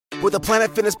With a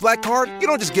Planet Fitness Black Card, you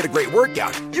don't just get a great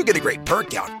workout, you get a great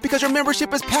perk out because your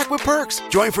membership is packed with perks.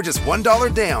 Join for just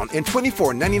 $1 down and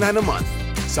 $24.99 a month.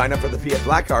 Sign up for the PF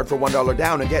Black Card for $1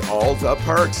 down and get all the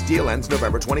perks. Deal ends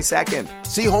November 22nd.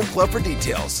 See Home Club for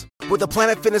details. With the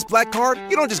Planet Fitness Black Card,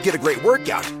 you don't just get a great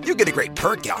workout, you get a great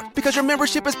perk out because your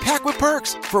membership is packed with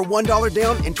perks. For $1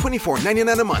 down and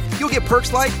 $24.99 a month, you'll get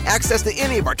perks like access to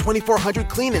any of our 2,400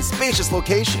 clean and spacious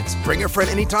locations. Bring a friend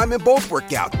anytime and both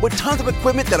work out with tons of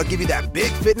equipment that'll give you that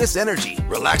big fitness energy.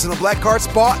 Relax in the Black Card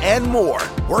spa and more.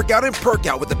 Work out and perk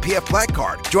out with the PF Black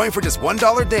Card. Join for just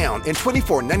 $1 down and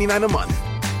 $24.99 a month.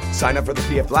 Sign up for the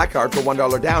PF Black Card for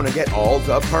 $1 down and get all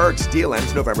the perks. Deal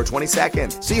ends November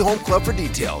 22nd. See Home Club for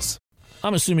details.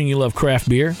 I'm assuming you love craft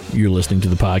beer. You're listening to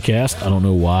the podcast. I don't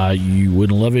know why you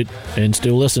wouldn't love it and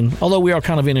still listen, although we are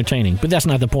kind of entertaining, but that's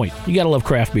not the point. You got to love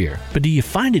craft beer. But do you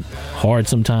find it hard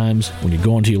sometimes when you're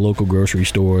going to your local grocery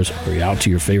stores or you're out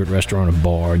to your favorite restaurant or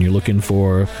bar and you're looking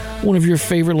for one of your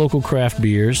favorite local craft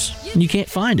beers and you can't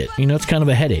find it? You know, it's kind of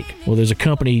a headache. Well, there's a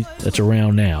company that's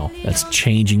around now that's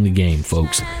changing the game,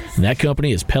 folks. And that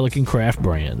company is Pelican Craft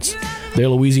Brands. They're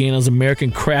Louisiana's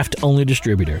American craft-only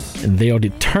distributor, and they are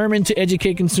determined to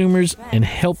educate consumers and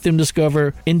help them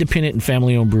discover independent and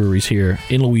family-owned breweries here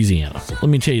in Louisiana. Let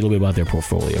me tell you a little bit about their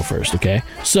portfolio first, okay?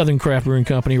 Southern Craft Brewing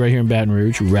Company right here in Baton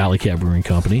Rouge, Rally Cat Brewing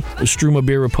Company, Istrouma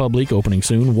Biere Republique opening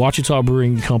soon, Ouachita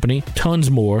Brewing Company, tons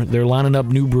more. They're lining up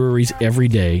new breweries every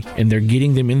day, and they're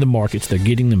getting them in the markets. They're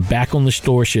getting them back on the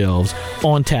store shelves,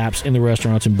 on taps in the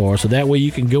restaurants and bars, so that way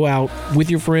you can go out with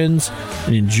your friends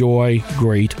and enjoy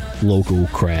great local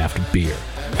craft beer.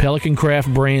 Pelican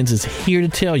Craft Brands is here to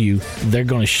tell you they're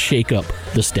going to shake up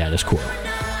the status quo.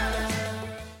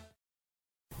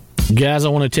 Guys, I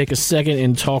want to take a second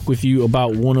and talk with you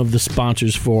about one of the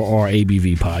sponsors for our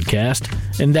ABV podcast,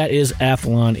 and that is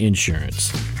Athlon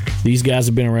Insurance. These guys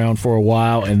have been around for a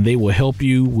while, and they will help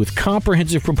you with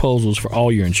comprehensive proposals for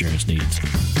all your insurance needs.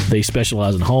 They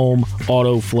specialize in home,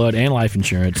 auto, flood, and life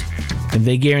insurance, and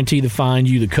they guarantee to find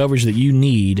you the coverage that you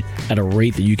need at a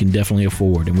rate that you can definitely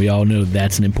afford. And we all know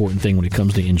that's an important thing when it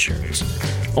comes to insurance.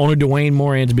 Owner Dwayne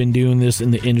Moran's been doing this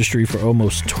in the industry for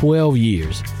almost 12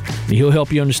 years. And he'll help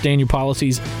you understand your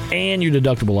policies and your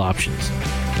deductible options.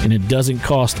 And it doesn't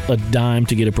cost a dime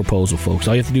to get a proposal, folks.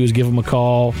 All you have to do is give them a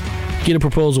call. Get a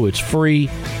proposal. It's free.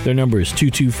 Their number is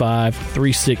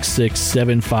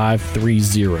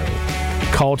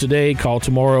 225-366-7530. Call today. Call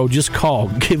tomorrow. Just call.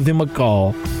 Give them a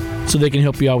call so they can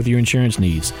help you out with your insurance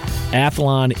needs.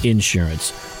 Athlon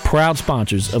Insurance, proud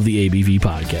sponsors of the ABV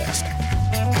podcast.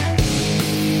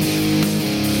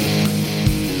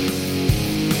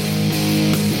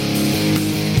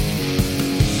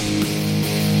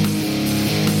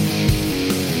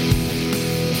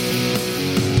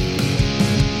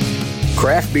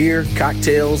 Craft beer,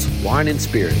 cocktails, wine, and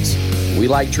spirits. We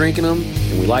like drinking them,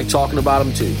 and we like talking about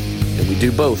them too. And we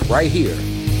do both right here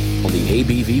on the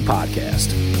ABV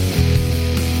podcast.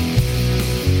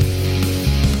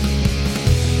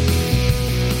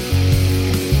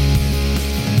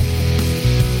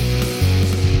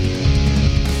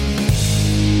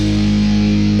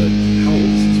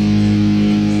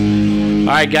 All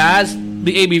right, guys,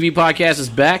 the ABV podcast is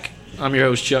back. I'm your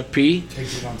host, Chuck P.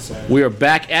 We are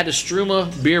back at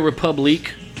Istrouma Biere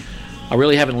Republique. I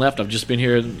really haven't left. I've just been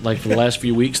here like for the last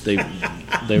few weeks. They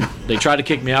tried to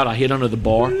kick me out. I hid under the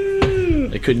bar.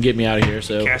 They couldn't get me out of here.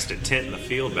 So cast a tent in the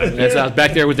field back there. I was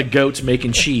back there with the goats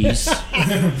making cheese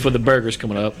for the burgers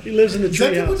coming up. He lives in the tree.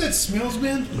 Is that what that smells,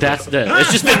 man? That's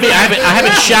it's just been me. I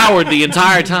haven't showered the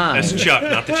entire time. That's Chuck,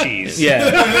 not the cheese. Yeah,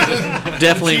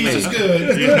 definitely me. Cheese is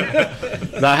good. Yeah.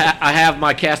 I have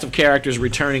my cast of characters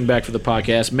returning back for the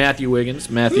podcast. Matthew Wiggins.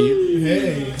 Matthew,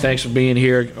 Hey. thanks for being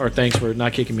here, or thanks for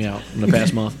not kicking me out in the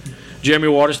past month. Jeremy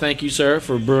Waters, thank you, sir,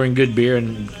 for brewing good beer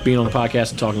and being on the podcast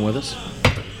and talking with us.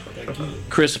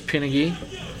 Chris Pennegy,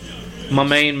 my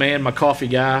main man, my coffee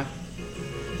guy,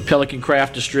 Pelican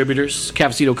Craft Distributors,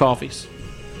 Cafecito Coffees.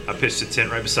 I pitched a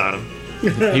tent right beside him.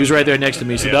 He was right there next to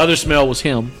me, so the other smell was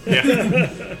him. Yeah.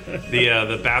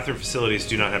 The bathroom facilities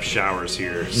do not have showers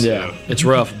here. So. Yeah, it's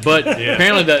rough. But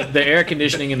apparently the air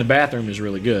conditioning in the bathroom is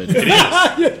really good.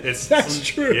 It is. That's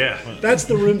true. Yeah. That's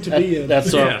the room to be in.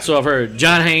 So I've heard.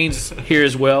 John Haynes here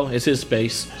as well. It's his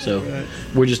space, so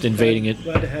we're just invading it.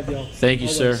 Glad to have y'all. Thank you,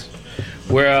 Always. sir.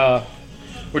 We're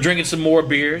drinking some more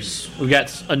beers. We've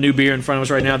got a new beer in front of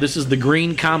us right now. This is the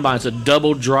Green Combine. It's a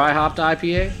double dry hopped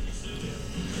IPA.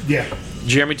 Yeah.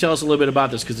 Jeremy, tell us a little bit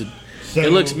about this because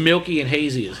it looks milky and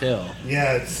hazy as hell.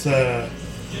 Yeah, it's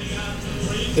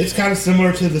kind of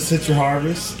similar to the Citra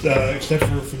Harvest, except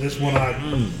for this one I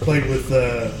played with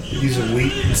using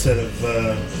wheat instead of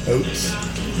oats.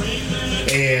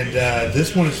 And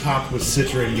this one is hopped with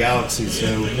Citra and Galaxy,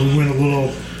 so we went a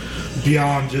little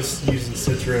beyond just using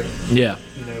Citra. Yeah.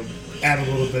 You know, add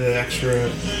a little bit of extra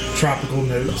tropical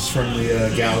notes from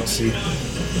the Galaxy.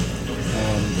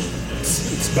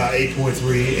 It's about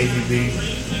 8.3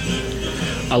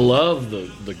 ABV. I love the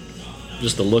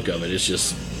just the look of it.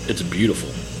 It's beautiful.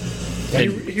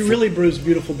 He really brews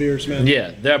beautiful beers, man.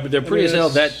 Yeah, they're pretty as hell.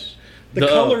 That the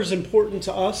color's important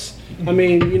to us. I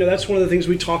mean, that's one of the things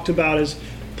we talked about is,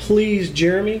 please,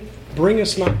 Jeremy, bring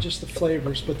us not just the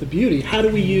flavors, but the beauty. How do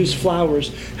we use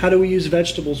flowers? How do we use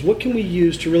vegetables? What can we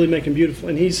use to really make them beautiful?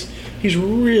 And he's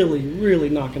really, really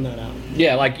knocking that out.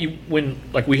 Yeah, like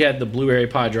we had the blueberry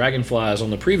pie dragonflies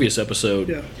on the previous episode.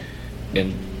 Yeah.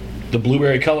 And the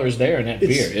blueberry color is there in that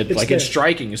beer. It's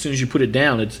striking. As soon as you put it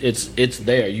down, it's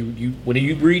there. You when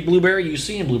you read blueberry, you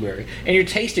see in blueberry, and you're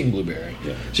tasting blueberry.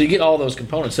 Yeah. So you get all those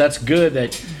components. That's good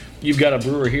that you've got a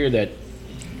brewer here that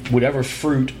whatever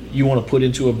fruit you want to put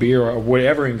into a beer or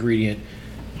whatever ingredient,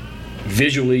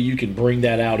 visually you can bring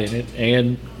that out in it,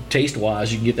 and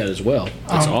taste-wise you can get that as well.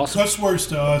 That's awesome. Cuss words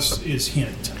to us is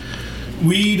hint.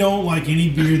 We don't like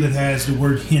any beer that has the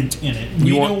word hint in it.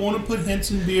 We don't want to put hints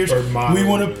in beers. Or mild. We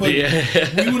want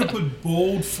to put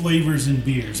bold flavors in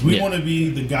beers. We want to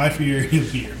be the Guy Fieri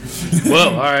of beer.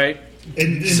 Well, all right.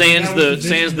 And Sans that was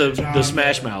vision the that John,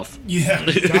 Smash Mouth. Yeah.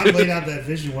 John laid out that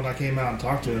vision when I came out and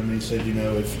talked to him. He said,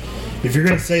 if you're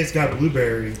going to say it's got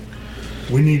blueberry,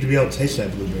 we need to be able to taste that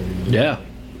blueberry. Yeah.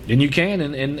 And you can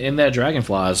in that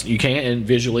Dragonflies. You can, and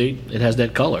visually it has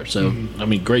that color. So, I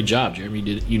mean, great job, Jeremy.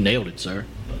 You nailed it, sir.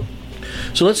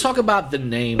 So let's talk about the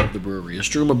name of the brewery,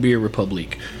 Istrouma Biere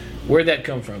Republique. Where'd that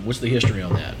come from? What's the history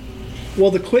on that? Well,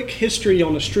 the quick history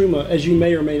on Istrouma, as you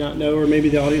may or may not know, or maybe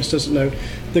the audience doesn't know,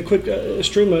 the quick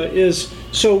Istrouma is,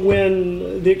 so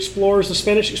when the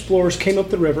Spanish explorers came up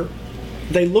the river,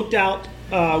 they looked out,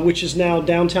 which is now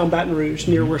downtown Baton Rouge,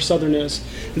 near where Southern is.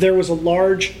 There was a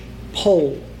large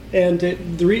pole, and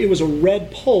it was a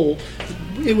red pole.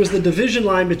 It was the division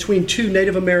line between two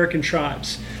Native American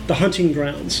tribes, the hunting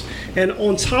grounds. And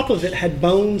on top of it had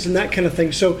bones and that kind of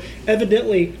thing. So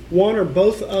evidently one or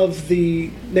both of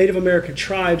the Native American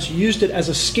tribes used it as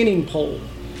a skinning pole.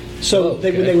 So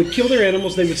when they would kill their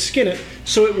animals, they would skin it.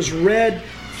 So it was red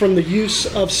from the use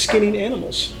of skinning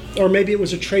animals. Or maybe it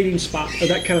was a trading spot or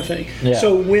that kind of thing. Yeah.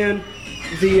 So when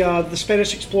the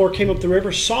Spanish explorer came up the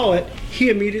river, saw it, he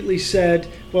immediately said,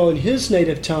 well, in his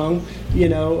native tongue,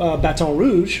 Baton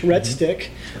Rouge, red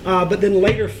stick, but then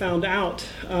later found out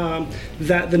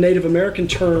that the Native American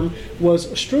term was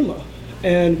Istrouma,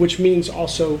 and which means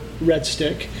also red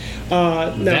stick.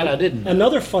 Now, that I didn't know.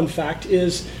 Another fun fact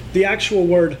is the actual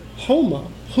word Huma,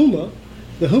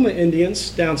 the Huma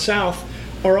Indians down south,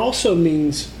 also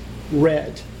means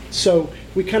red. So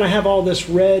we kind of have all this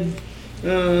red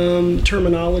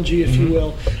terminology, if you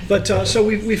will. But so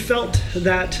we felt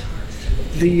that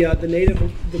the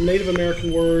Native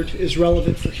American word is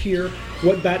relevant for here.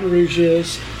 What Baton Rouge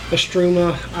is,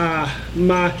 Istrouma.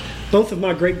 Both of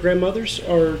my great grandmothers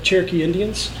are Cherokee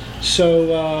Indians.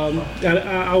 So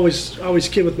I always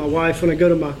kid with my wife when I go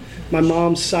to my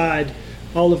mom's side.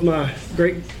 All of my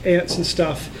great aunts and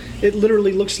stuff, it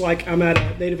literally looks like I'm at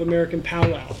a Native American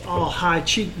powwow. All high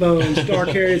cheekbones, dark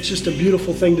hair. It's just a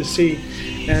beautiful thing to see.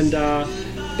 And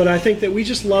but I think that we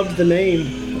just loved the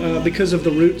name because of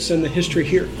the roots and the history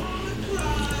here.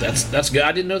 That's good.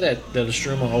 I didn't know that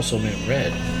Istrouma also meant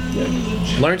red.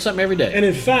 Yeah. Learn something every day. And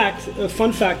in fact, a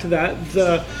fun fact to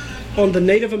that, on the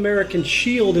Native American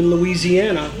shield in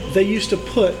Louisiana, they used to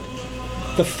put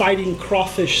the fighting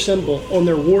crawfish symbol on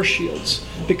their war shields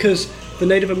because the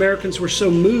Native Americans were so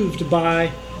moved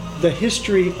by the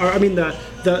history,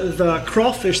 the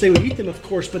crawfish. They would eat them, of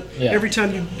course, but every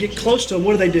time you get close to them,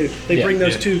 what do? They bring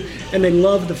those two, and they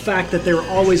love the fact that they were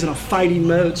always in a fighting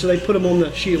mode, so they put them on the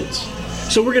shields.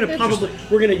 So we're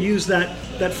gonna use that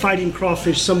fighting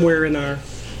crawfish somewhere in our.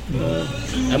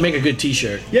 That'd make a good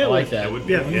T-shirt. Yeah, I like that. That would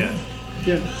be, yeah.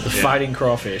 The fighting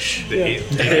crawfish. The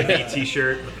AP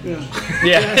T-shirt.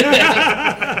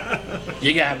 Yeah.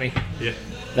 You got me. Yeah.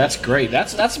 That's great.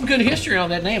 That's some good history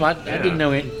on that name. I didn't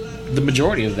know the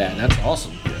majority of that. That's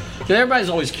awesome. Because everybody's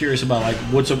always curious about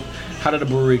how did a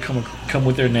brewery come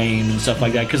with their name and stuff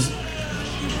like that? Because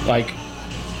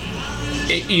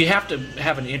you have to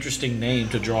have an interesting name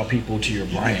to draw people to your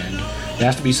brand. It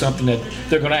has to be something that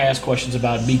they're going to ask questions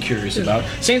about and be curious about.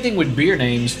 Same thing with beer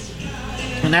names.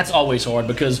 And that's always hard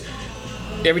because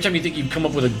every time you think you've come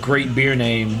up with a great beer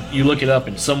name, you look it up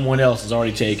and someone else has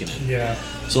already taken it. Yeah.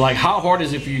 So, how hard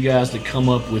is it for you guys to come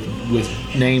up with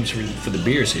names for the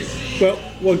beers here?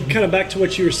 Well, kind of back to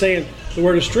what you were saying. the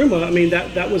word Istrouma, I mean,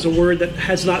 that was a word that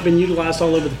has not been utilized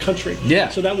all over the country. Yeah.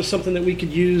 So that was something that we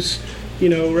could use,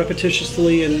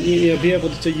 repetitiously and be able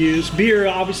to use.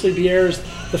 Biere, obviously, Biere is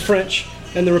the French,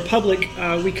 and the Republique.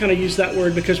 We kind of use that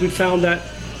word because we found that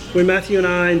when Matthew and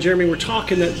I and Jeremy were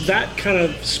talking, that kind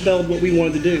of spelled what we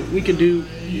wanted to do. We could do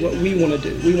what we want to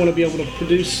do. We want to be able to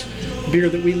produce beer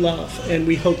that we love, and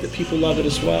we hope that people love it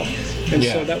as well. And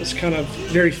so that was kind of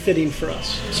very fitting for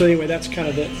us. So anyway, that's kind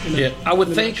of it. I would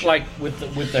think like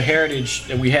with the heritage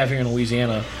that we have here in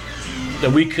Louisiana,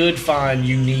 that we could find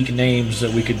unique names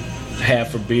that we could have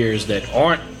for beers that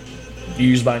aren't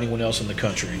used by anyone else in the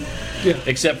country. Yeah.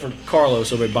 Except for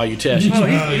Carlos over at Bayou Teche.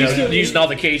 He's using all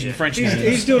the Cajun French names.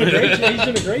 He's doing a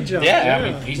great job. Yeah,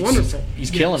 I mean, he's wonderful. He's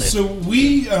killing it. So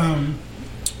we've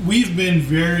been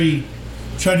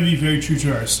trying to be very true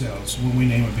to ourselves when we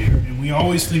name a beer, and we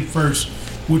always think first,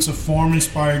 what's a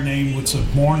farm-inspired name, what's a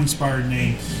barn-inspired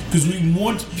name, because we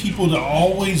want people to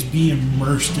always be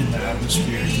immersed in the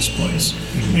atmosphere at this place.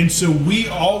 And so we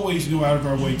always go out of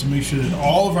our way to make sure that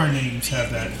all of our names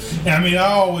have that. And I mean,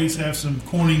 I always have some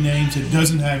corny names that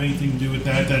doesn't have anything to do with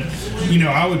that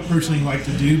I would personally like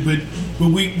to do, but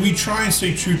we try and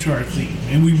stay true to our theme,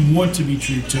 and we want to be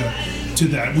true to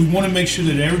that. We want to make sure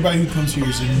that everybody who comes here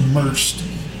is immersed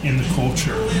in the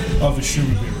culture of the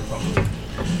Istrouma Beer Republic.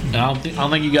 I don't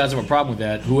think you guys have a problem with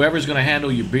that. Whoever's going to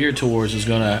handle your beer tours is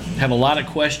going to have a lot of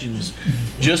questions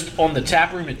just on the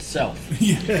tap room itself.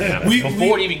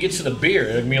 Before it even gets to the beer,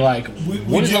 it'd be like,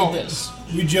 what is all this?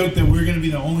 We joke that we're going to be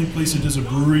the only place that does a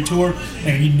brewery tour,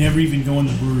 and you never even go in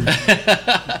the brewery.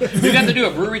 We got to do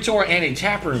a brewery tour and a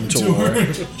tap room tour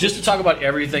just to talk about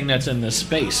everything that's in this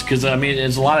space. Because, I mean,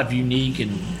 there's a lot of unique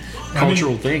and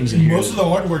cultural things in here. Most of the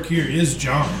artwork here is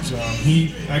John's.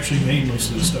 He actually made most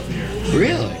of the stuff here.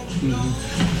 Really?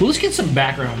 Mm-hmm. Well, let's get some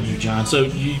background on you, John.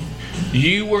 So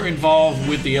you were involved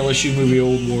with the LSU Movie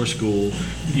Old War School.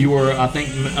 You were, I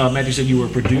think, Matthew said you were a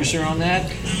producer on that?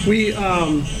 When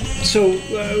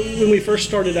we first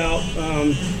started out,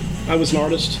 I was an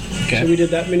artist. Okay. So we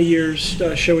did that many years,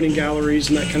 showing in galleries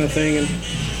and that kind of thing. And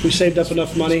we saved up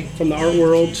enough money from the art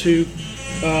world to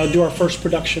do our first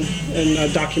production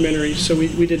and documentaries. So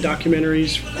we did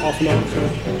documentaries off and on for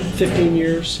 15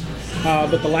 years.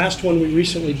 But the last one we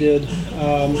recently did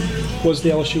was the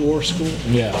LSU War School.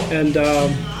 Yeah. And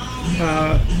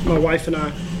my wife and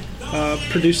I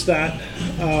produced that.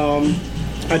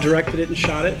 I directed it and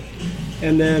shot it.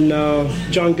 And then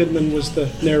John Goodman was the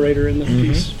narrator in the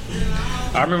piece.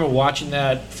 I remember watching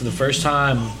that for the first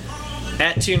time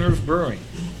at Tin Roof Brewing.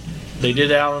 They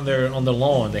did it out on the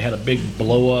lawn. They had a big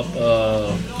blow-up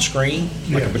screen,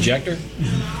 like a projector,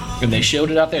 and they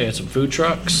showed it out there. They had some food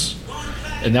trucks,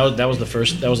 and that was the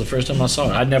first time I saw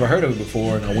it. I'd never heard of it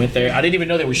before, and I went there. I didn't even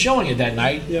know they were showing it that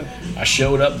night. Yeah. I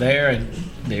showed up there, and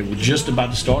they were just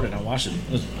about to start it. I watched it.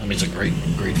 I mean, it's a great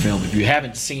film. If you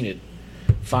haven't seen it,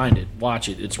 find it, watch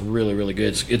it. It's really, really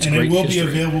good. It's and great. It will history. be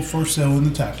available for sale in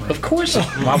the tap room. Of course.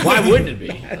 Why wouldn't it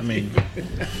be? I mean,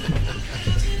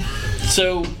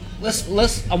 so.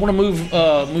 I want to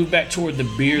move back toward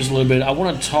the beers a little bit. I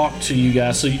want to talk to you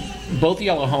guys. So both of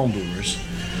y'all are home brewers.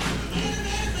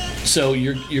 So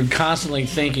you're constantly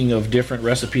thinking of different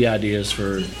recipe ideas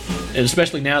for, and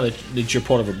especially now that you're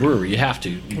part of a brewery, you have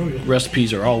to.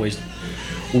 Recipes are always.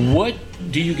 What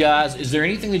do you guys? Is there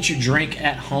anything that you drink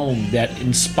at home that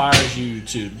inspires you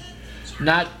to?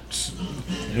 Not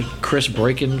Chris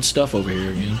breaking stuff over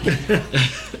here again.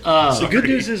 The good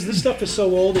news is this stuff is so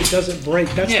old it doesn't break.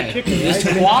 That's the kicker, right? It's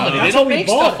the quality. They don't make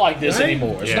stuff like this right?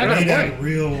 anymore. It's not going to break.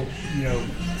 Real,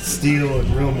 steel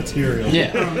and real material.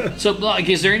 Yeah. So, like,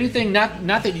 is there anything not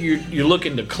that you're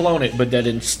looking to clone it, but that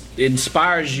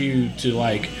inspires you to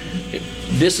like,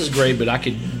 this is great, but I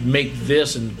could make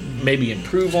this and maybe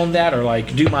improve on that, or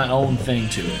like do my own thing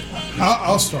to it?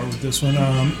 I'll start with this one.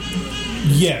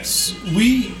 Yes,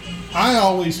 I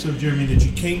always tell Jeremy that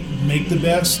you can't make the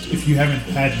best if you haven't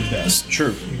had the best.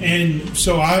 True. And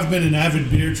so I've been an avid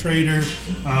beer trader.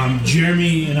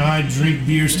 Jeremy and I drink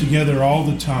beers together all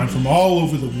the time from all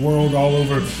over the world, all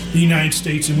over the United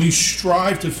States, and we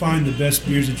strive to find the best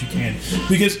beers that you can.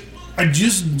 Because I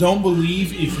just don't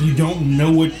believe if you don't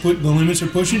know what the limits are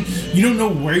pushing, you don't know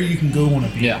where you can go on a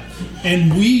beer. Yeah.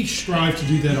 And we strive to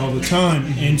do that all the time.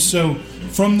 And so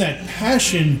from that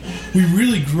passion, we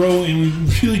really grow and we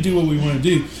really do what we want to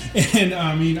do. And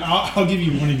I mean, I'll give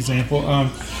you one example.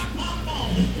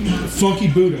 Funky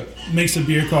Buddha makes a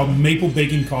beer called Maple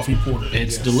Bacon Coffee Porter.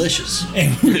 It's delicious.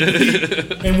 And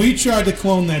we tried to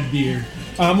clone that beer.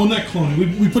 Well, not clone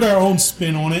it. We put our own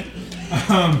spin on it.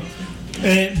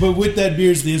 But with that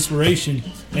beer is the inspiration,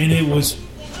 and it was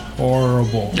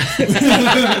horrible.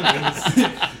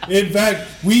 In fact,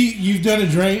 you've done a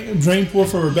drain pour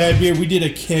for a bad beer. We did a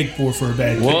keg pour for a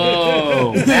bad beer.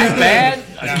 Whoa, that bad?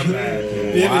 That bad.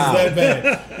 It was that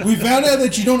bad. We found out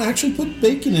that you don't actually put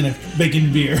bacon in a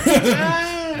bacon beer.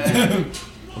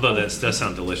 Although that does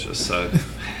sound delicious. So.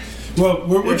 Well,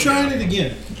 we're trying it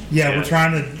again. Yeah, we're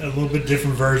trying a little bit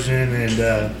different version, and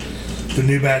the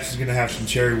new batch is going to have some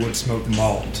cherry wood smoked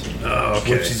malt,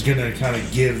 which is going to kind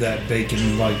of give that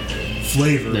bacon-like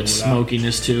flavor. That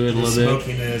smokiness to it a little bit.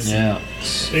 Smokiness, yeah,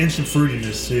 and some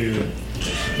fruitiness too.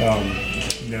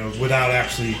 Without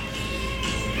actually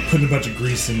putting a bunch of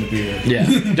grease in the beer. Yeah,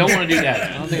 don't want to do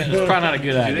that. I don't think it's probably not a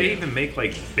good idea. Do they even make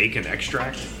like bacon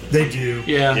extract? They do.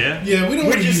 Yeah. We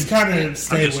just kind of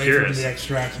stay away from the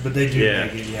extracts, but they do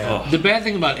make it. Yeah. The bad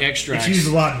thing about extracts, it's used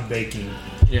a lot in baking.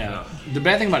 Yeah. The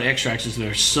bad thing about extracts is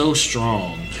they're so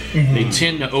strong. Mm-hmm. They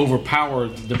tend to overpower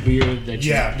the beer that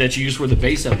you use for the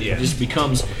base of it. It just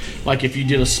becomes like if you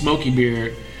did a smoky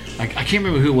beer. Like I can't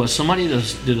remember who it was. Somebody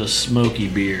did a smoky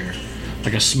beer.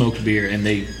 Like a smoked beer, and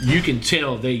you can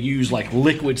tell they use like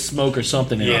liquid smoke or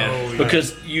something in it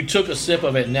because you took a sip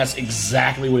of it, and that's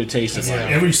exactly what it tasted like.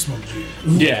 Every smoked beer.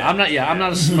 Yeah, I'm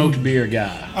not a smoked beer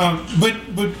guy. But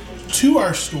to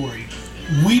our story,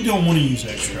 we don't want to use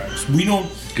extracts. We don't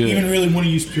even really want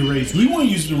to use purees. We want to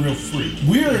use the real fruit.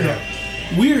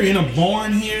 We're in a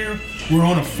barn here. We're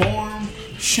on a farm.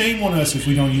 Shame on us if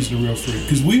we don't use the real fruit,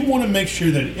 because we want to make sure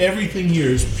that everything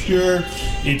here is pure,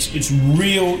 it's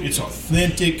real, it's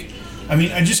authentic. I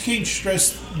mean, I just can't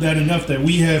stress that enough that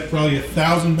we have probably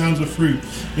 1,000 pounds of fruit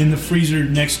in the freezer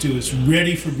next to us,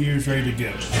 ready for beers, ready to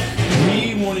go.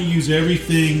 We want to use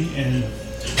everything, and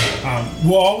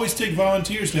we'll always take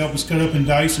volunteers to help us cut up and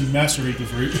dice and macerate the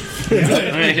fruit.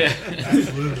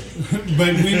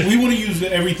 But we want to use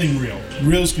everything real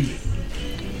as can be.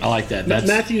 I like that.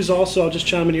 Matthew's also, I'll just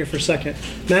chime in here for a second.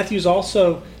 Matthew's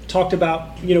also talked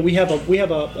about, we have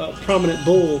a prominent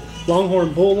bull,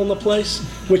 longhorn bull on the place,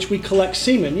 which we collect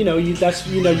semen. You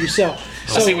sell.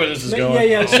 I see where this is going.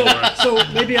 Yeah. So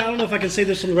maybe, I don't know if I can say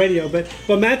this on the radio, but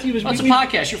Matthew was. It's a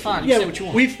podcast. You're fine. You say what you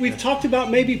want. We've talked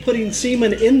about maybe putting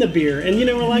semen in the beer, and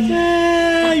we're like,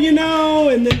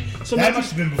 and then so that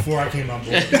must have been before I came on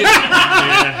board.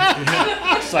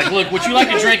 It's like, look, what you like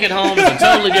to drink at home is a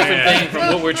totally different thing from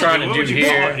what we're trying to do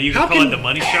here. You can call it the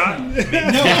money shot. No,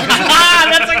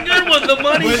 that's a good one. The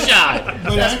money shot.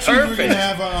 But that's actually,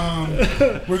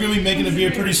 perfect. We're gonna be making a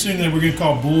beer pretty soon that we're gonna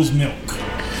call Bull's Milk.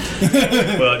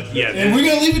 Well, yeah, and we're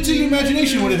gonna leave it to your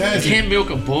imagination what it has. You can't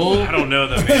milk a bull. I don't know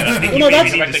though, man. I think you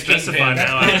maybe need to specify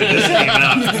now after this came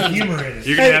out.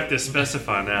 You're gonna have to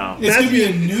specify now. It's gonna be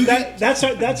a new. That's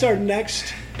our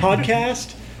next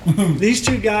podcast. These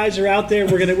two guys are out there.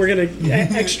 We're gonna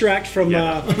extract from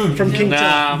King Tut.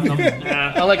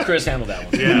 I'll let Chris handle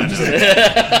that one.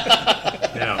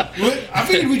 Yeah. Well, I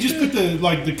figured we just put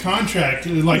the contract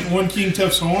on King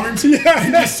Tut's horns. And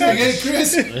just say, hey,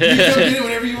 Chris, you come get it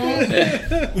whenever you want.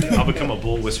 I'll become a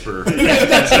bull whisperer.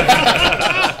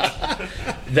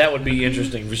 That would be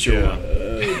interesting for sure.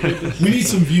 Yeah. We need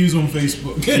some views on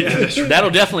Facebook. Yeah, that'll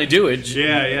definitely do it.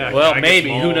 Yeah. Well, maybe.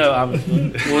 Who knows?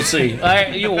 We'll see.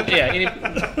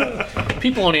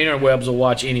 People on the interwebs will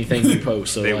watch anything you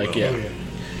post. So,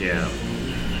 Yeah.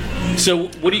 So,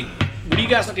 what do you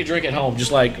guys like to drink at home?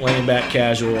 Just like laying back,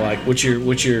 casual. Like, what's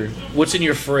in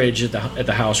your fridge at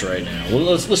the house right now? Well,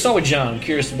 let's start with John. I'm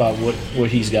curious about what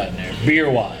he's got in there, beer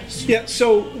wise. Yeah.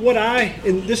 So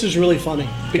and this is really funny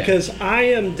because I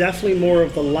am definitely more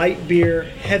of the light beer,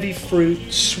 heavy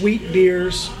fruit, sweet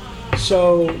beers.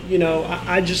 So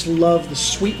I just love the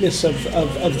sweetness of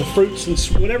the fruits and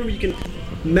whatever you can.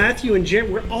 Matthew and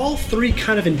Jeremy, we're all three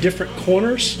kind of in different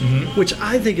corners, which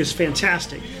I think is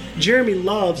fantastic. Jeremy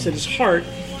loves, at his heart,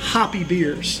 hoppy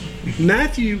beers.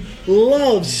 Matthew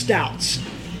loves stouts,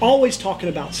 always talking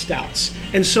about stouts.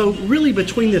 And so really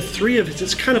between the three of us,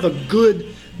 it's kind of a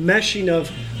good meshing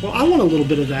of, well, I want a little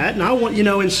bit of that, and I want,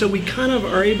 and so we kind of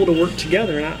are able to work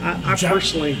together. And I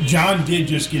personally... John did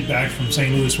just get back from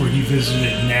St. Louis where he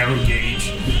visited Narrow Gauge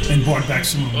and brought back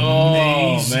some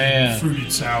amazing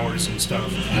fruited sours and stuff.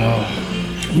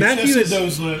 We Matthew tested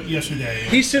those yesterday.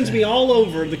 He sends me all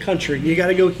over the country. You got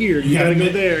to go here. You got to go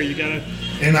there. You got to...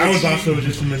 And I was also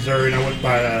just in Missouri, and I went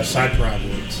by Side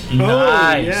Projects.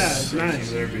 Nice. Oh, yeah,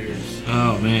 nice. Their beers.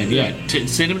 Oh, man, yeah.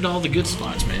 Send him to all the good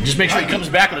spots, man. Just make sure he comes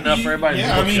back with enough for everybody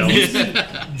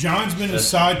to John's been a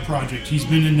Side Project. He's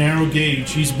been to Narrow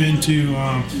Gauge. He's been to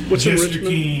Jester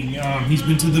King. He's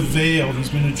been to the Vale. He's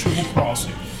been to Triple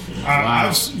Crossing.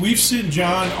 We've sent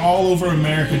John all over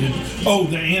America to...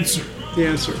 The Answer. The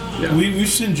Answer. Yeah. We've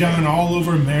sent John all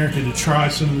over America to try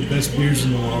some of the best beers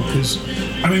in the world because,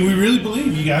 we really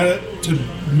believe you got to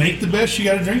make the best, you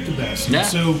got to drink the best. And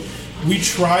so we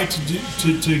try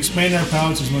to expand our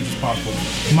palates as much as possible.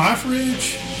 My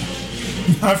fridge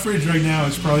right now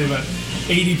is probably about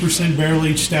 80%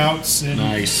 barrel-aged stouts and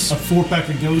a 4-pack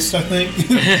of Ghost, I think.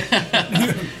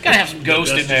 Gotta have some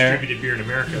Ghost in there. Distributed beer in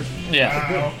America.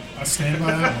 Yeah, I stand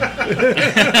by that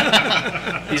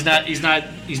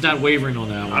one. He's not wavering on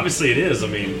that one. Obviously, it is. I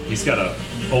mean, he's got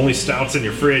only stouts in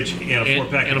your fridge and a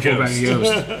 4-pack of Ghost.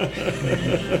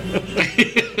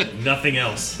 Nothing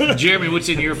else. Jeremy, what's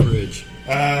in your fridge?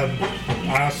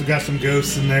 I also got some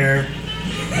Ghosts in there.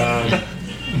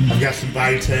 I've got some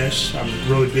Vitesse. I'm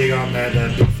really big on that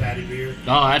big fatty beer.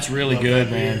 Oh, that's really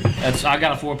good, man. I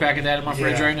got a 4-pack of that in my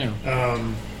fridge right now.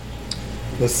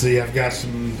 Let's see. I've got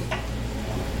some.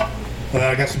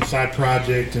 I got some Side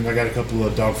Project, and I got a couple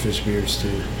of Dogfish beers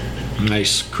too.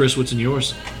 Nice, Chris. What's in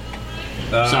yours?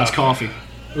 Besides coffee.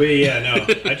 Well, yeah, no.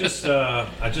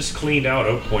 I just cleaned out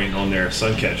Oak Point on their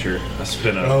Suncatcher. I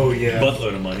spent a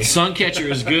buttload of money. Suncatcher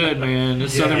is good, man.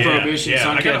 It's Southern Prohibition.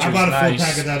 Suncatcher. I bought a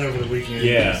 4-pack of that over the weekend.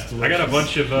 Yeah, I got a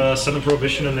bunch of Southern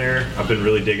Prohibition in there. I've been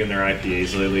really digging their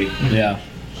IPAs lately. Yeah.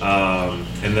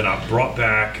 And then I brought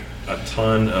back a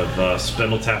ton of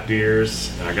Spindle Tap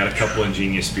beers, and I got a couple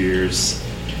Ingenious beers.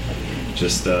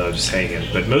 Just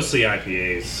hanging, but mostly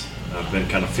IPAs. I've been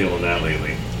kind of feeling that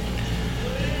lately.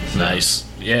 Nice.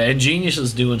 Yeah, Ingenious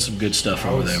is doing some good stuff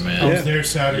over there, man. I was there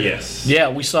Saturday. Yes. Yeah,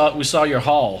 we saw your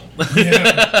haul.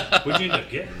 Yeah. What'd you end up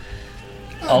getting?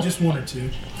 Just 1 or 2.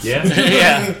 Yeah.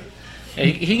 Yeah.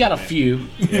 He got a few.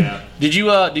 Yeah. Did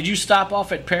you stop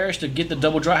off at Parrish to get the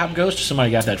double dry hop Ghost, or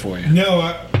somebody got that for you?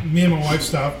 No, me and my wife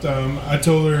stopped. I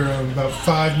told her about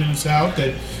 5 minutes out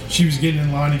that she was getting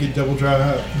in line to get double dry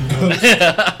hop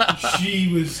Ghost.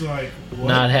 She was like, what?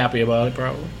 Not happy about it,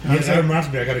 probably. Yeah, that reminds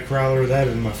me. I got a crowler of that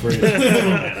in my fridge.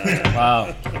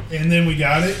 Wow. And then we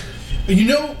got it. And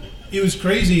it was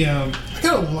crazy. I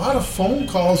got a lot of phone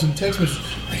calls and text messages.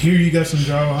 I hear you got some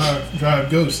dry hop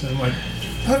Ghost, and I'm like,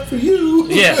 not for you.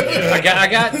 Yeah, I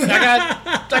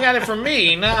got it for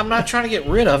me. No, I'm not trying to get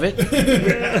rid of it.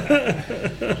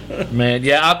 Man,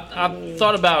 yeah, I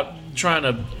thought about trying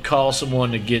to call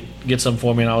someone to get some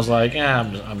for me, and I was like,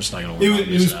 I'm just not gonna worry.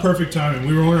 It was perfect timing.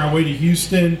 We were on our way to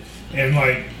Houston, and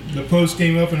the post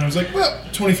came up, and I was like, well,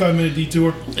 25-minute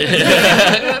detour.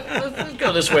 Let's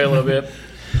go this way a little bit.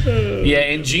 Yeah,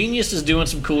 Ingenious is doing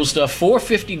some cool stuff.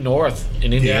 450 North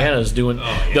in Indiana is doing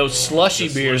those slushy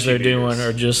beers they're doing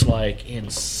are just like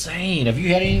insane. Have you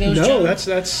had any of those? No, John?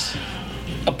 that's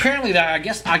apparently that.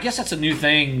 I guess that's a new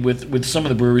thing with some of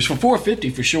the breweries for 450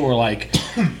 for sure. Like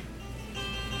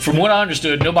from what I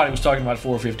understood, nobody was talking about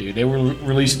 450. They were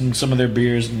releasing some of their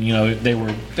beers, and they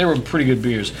were pretty good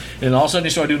beers. And all of a sudden they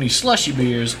started doing these slushy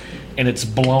beers, and it's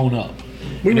blown up.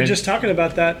 We were just talking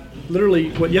about that literally,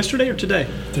 yesterday or today?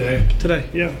 Today,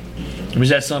 yeah. Was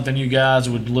that something you guys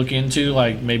would look into,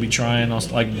 like maybe trying,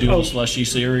 like doing a slushy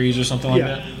series or something like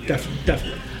that? Yeah,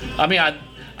 definitely. I mean,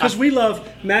 because we love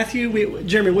Matthew.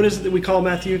 Jeremy, what is it that we call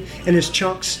Matthew and his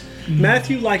chunks?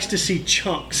 Matthew likes to see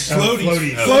chunks.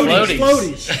 Floaties.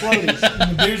 Floaties.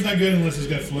 The beer's not good unless it's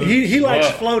got floaties. He likes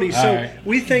floaties. So right.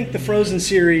 we think the frozen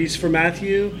series for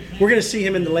Matthew, we're going to see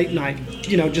him in the late night,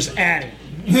 just adding.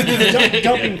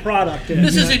 Dumping product in.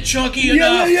 This isn't chunky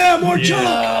enough. Yeah, more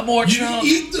chunk. More chunk.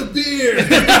 Eat the beer.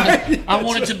 I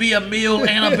want it to be a meal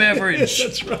and a beverage.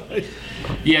 That's right.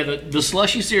 Yeah, the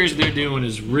slushy series they're doing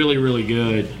is really, really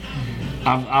good.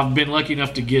 I've been lucky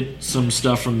enough to get some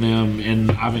stuff from them,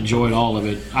 and I've enjoyed all of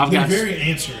it. They're very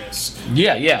answer-esque.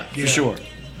 Yeah, for sure.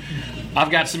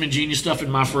 I've got some Ingenious stuff in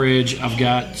my fridge. I've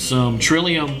got some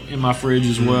Trillium in my fridge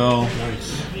as well.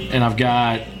 Nice. And I've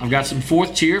got some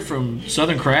Fourth Tier from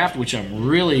Southern Craft, which I'm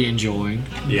really enjoying.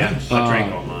 Yeah, I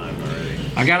drank all mine already.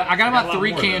 I got about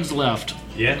 3 cans left.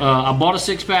 Yeah. I bought a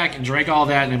 6-pack and drank all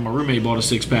that, and then my roommate bought a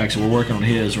 6-pack, so we're working on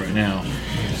his right now.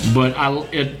 But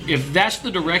if that's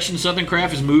the direction Southern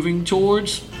Craft is moving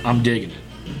towards, I'm digging it.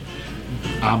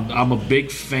 I'm a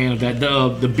big fan of that.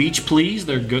 The Beach Please,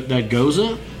 that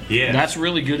Goza, that's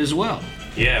really good as well.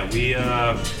 Yeah, we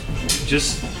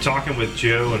just talking with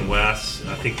Joe and Wes,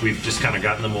 I think we've just kind of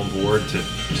gotten them on board to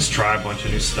just try a bunch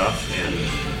of new stuff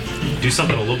and do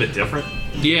something a little bit different.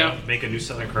 Yeah. Make a new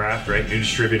Southern Craft, right? New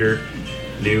distributor,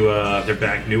 they're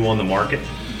back new on the market,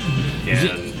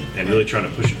 and really trying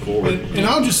to push it forward. And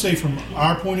I'll just say from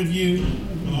our point of view,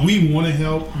 we want to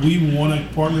help. We want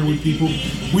to partner with people.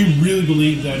 We really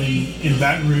believe that in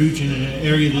Baton Rouge and in an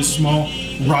area this small,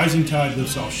 rising tide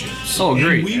lifts all ships. Oh,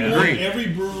 agreed. And we want every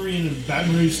brewery in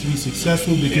Baton Rouge to be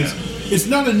successful because it's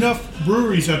not enough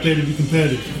breweries out there to be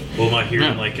competitive. Well, am I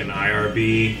hearing like an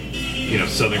IRB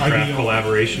Southern Craft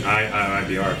collaboration.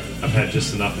 IBR. I've had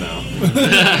just enough now.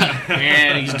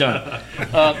 And he's done.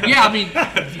 Yeah, I mean,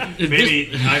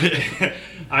 maybe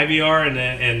IBR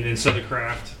and Southern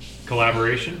Craft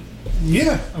collaboration.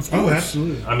 Yeah, of course. Oh,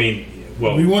 absolutely. I mean,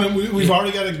 well, we've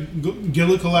already got a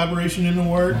Gilla collaboration in the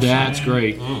works. That's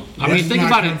great. I mean, think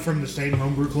about it. From the same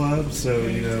homebrew club, so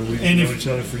we've known each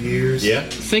other for years. Yeah.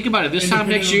 Think about it. This time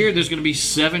next year, there's going to be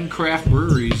 7 craft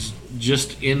breweries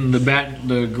just in the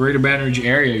greater Baton Rouge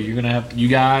area. You're going to have you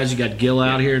guys. You got Gill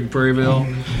out here in Prairieville,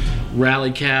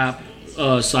 Rally Cap,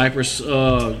 Cypress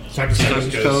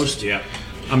Coast. Yeah.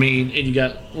 I mean, and you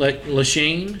got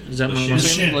Lachine. Is that my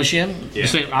name? Lachine? Yeah.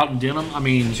 Same out in Denham. I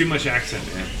mean, too much accent,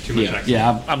 man. Too much accent.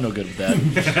 Yeah, I'm no good with that.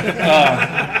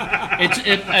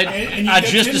 I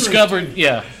just discovered.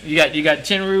 Yeah, you got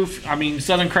Tin Roof. I mean,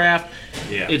 Southern Craft.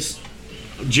 Yeah. It's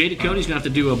Jay Ducote's gonna have to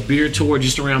do a beer tour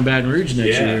just around Baton Rouge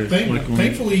next year.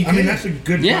 Thankfully, I mean that's a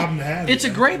good problem to have. It's a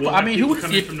great. I mean, who would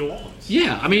come in from New Orleans?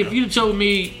 Yeah, I mean, if you'd told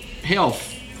me, hell,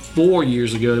 4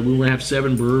 years ago that we would have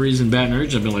 7 breweries in Baton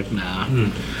Rouge, I'd been like, nah.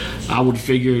 I would have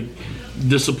figured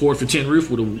the support for Tin Roof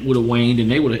would have waned,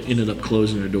 and they would have ended up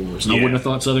closing their doors. And I wouldn't have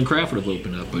thought Southern Craft would have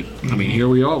opened up. But I mean, here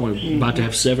we are. We're about to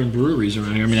have 7 breweries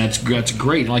around here. I mean, that's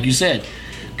great. And like you said,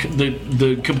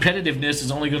 the competitiveness is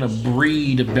only going to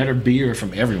breed a better beer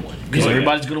from everyone because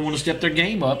everybody's going to want to step their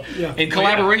game up, and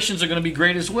collaborations are going to be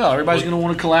great as well. Everybody's going to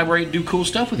want to collaborate and do cool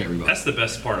stuff with everybody. That's the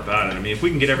best part about it. I mean, if we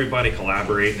can get everybody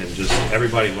collaborating and just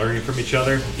everybody learning from each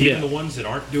other, even the ones that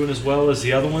aren't doing as well as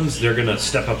the other ones, they're going to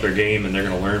step up their game and they're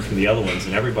going to learn from the other ones,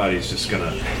 and everybody's just going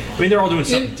to. I mean, they're all doing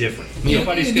something different.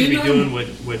 Nobody's going to be doing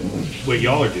what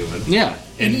y'all are doing. Yeah,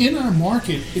 and in our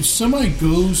market, if somebody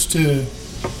goes to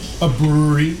a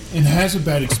brewery and has a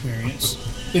bad experience,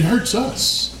 it hurts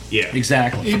us. Yeah,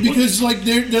 exactly. Because like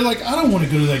they're like, I don't want to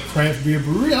go to that craft beer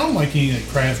brewery. I don't like any of that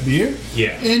craft beer.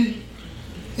 Yeah,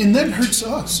 and that hurts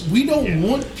us. We don't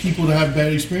want people to have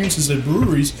bad experiences at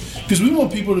breweries because we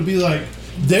want people to be like,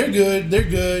 they're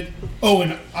good. Oh,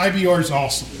 and IBR is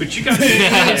awesome. But you got to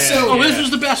this was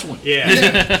the best one.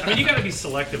 Yeah. I mean, you got to be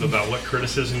selective about what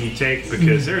criticism you take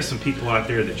because there are some people out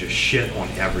there that just shit on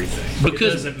everything.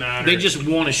 Because it doesn't matter. They just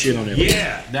want to shit on everything.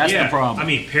 Yeah. That's the problem. I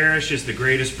mean, Parrish is the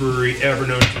greatest brewery ever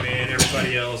known to man.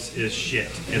 Everybody else is shit.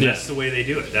 And that's the way they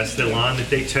do it. That's the line that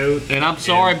they tote. And I'm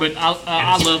sorry, but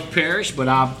I love Parrish, but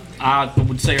I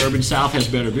would say Urban South has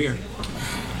better beer.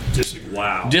 Disagree.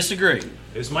 Wow. Disagree.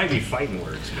 This might be fighting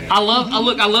words, man. I love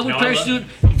what Parrish is doing.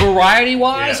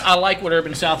 Variety-wise, I like what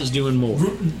Urban South is doing more.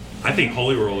 I think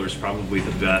Holy Roller is probably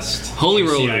the best. Holy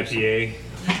Roller IPA.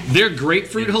 Their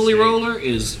grapefruit Holy Roller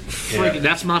is freaking.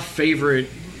 That's my favorite.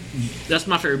 That's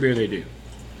my favorite beer they do.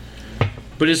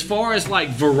 But as far as like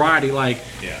variety,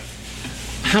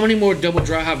 how many more double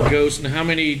dry hop Ghosts and how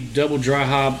many double dry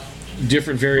hop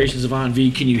different variations of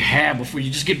INV can you have before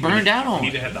you just get burned out on?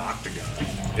 You need to have the Octagon.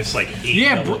 It's like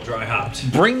 8 double dry hops.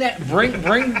 Bring Dr.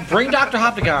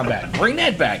 Hoptagon back. Bring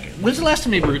that back. When's the last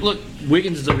time they brewed? Look,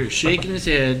 Wiggins is over here shaking his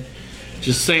head,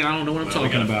 just saying, I don't know what I'm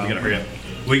talking about. We gotta hurry up.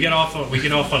 We get off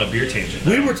on a beer tangent.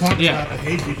 We were talking about the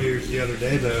hazy beers the other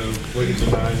day, though, Wiggins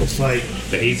and I. It's like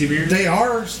the hazy beers? They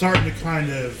are starting to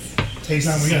kind of taste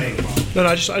the same. No,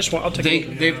 I just want. I'll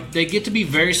take. They get to be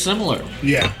very similar.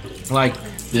 Yeah. Like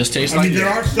this tastes. I mean, there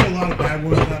are still a lot of bad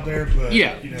ones out there, but you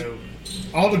know,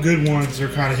 all the good ones are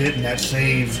kind of hitting that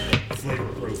same flavor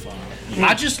profile.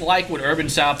 I just like what Urban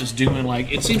South is doing.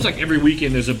 Like, it seems like every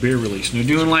weekend there's a beer release, and they're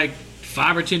doing like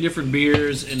 5 or 10 different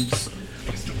beers, and it's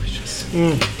delicious.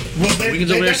 Well,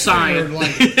 Wiggins over there sighing.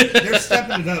 They're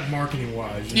stepping it up marketing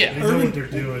wise. Yeah, they know what they're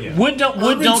doing. Yeah. What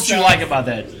don't you like about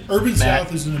that? Urban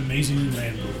South is an amazing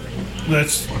land brewery.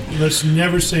 Let's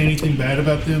never say anything bad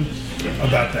about them.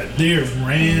 About that, they are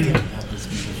ran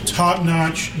top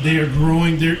notch. They are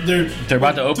growing. They're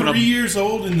about to open 3 years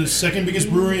old and the second biggest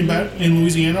brewery in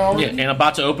Louisiana already. Yeah, and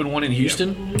about to open one in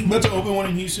Houston. Yeah. About to open one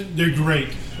in Houston. They're great.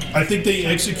 I think they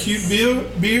execute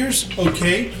beers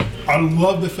okay. I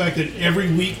love the fact that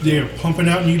every week they are pumping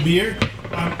out new beer.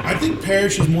 I think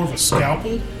Parrish is more of a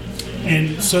scalpel,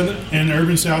 and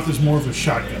Urban South is more of a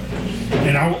shotgun.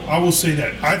 And I will say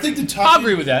that. I think the top. I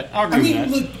agree with that.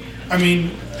 Look. I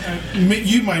mean,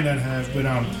 you might not have, but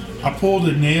I pulled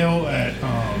a nail at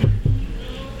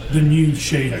the new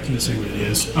shade. I can't say what it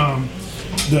is.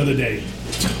 The other day.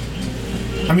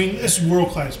 I mean, it's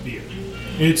world-class beer.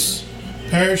 It's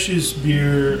Parrish's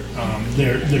beer.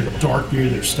 Their dark beer,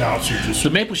 their stouts are just. The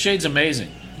Maple Shade's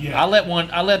amazing. Yeah. I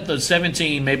let the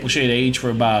 17 Maple Shade age for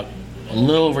about a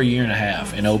little over a year and a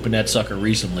half, and opened that sucker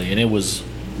recently, and it was.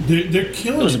 They're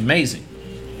killing it. It was amazing.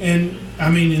 And I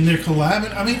mean, and they're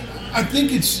collabing. I mean, I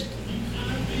think it's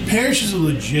Parrish is a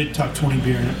legit top 20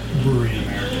 brewery in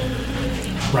America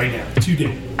right now,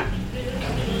 today.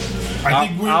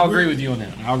 I'll agree with you on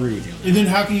that. And then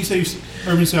how can you say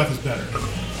Urban South is better?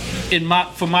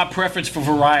 For my preference for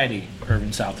variety,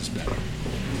 Urban South is better.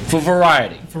 For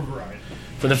variety.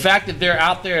 For the fact that they're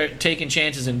out there taking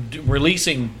chances and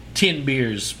releasing 10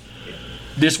 beers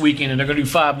this weekend, and they're going to do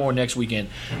 5 more next weekend.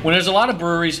 When there's a lot of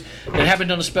breweries that haven't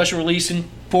done a special release in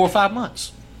 4 or 5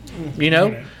 months. You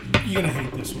know? You're going to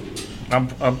hate this one.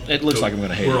 It looks like I'm going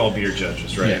to hate it. We're all beer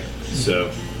judges, right? Yeah.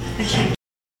 So...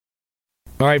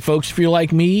 All right, folks, if you're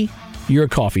like me, you're a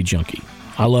coffee junkie.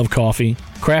 I love coffee.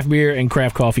 Craft beer and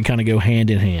craft coffee kind of go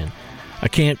hand in hand. I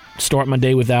can't start my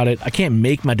day without it. I can't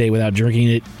make my day without drinking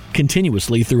it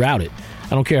continuously throughout it. I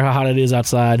don't care how hot it is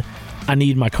outside. I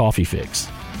need my coffee fix.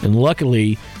 And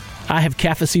luckily, I have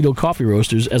Cafecito Coffee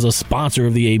Roasters as a sponsor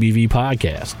of the ABV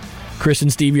podcast. Chris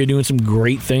and Stevie are doing some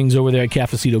great things over there at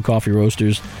Cafecito Coffee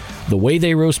Roasters. The way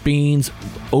they roast beans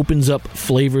opens up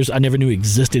flavors I never knew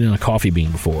existed in a coffee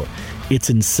bean before. It's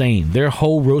insane. Their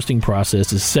whole roasting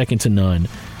process is second to none,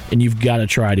 and you've got to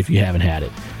try it if you haven't had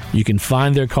it. You can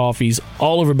find their coffees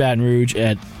all over Baton Rouge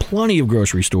at plenty of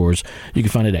grocery stores. You can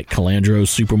find it at Calandro's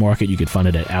Supermarket. You can find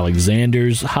it at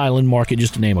Alexander's, Highland Market,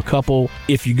 just to name a couple.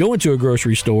 If you go into a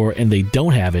grocery store and they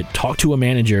don't have it, talk to a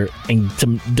manager and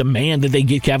demand that they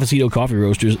get Cafecito Coffee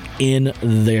Roasters in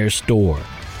their store.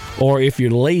 Or if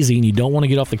you're lazy and you don't want to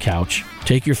get off the couch,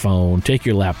 take your phone, take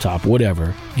your laptop,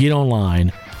 whatever, get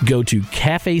online, go to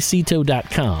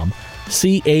cafecito.com,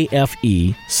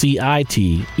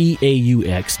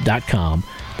 CAFECITEAUX.com,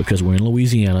 because we're in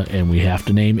Louisiana and we have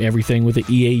to name everything with the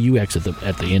EAUX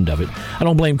at the end of it. I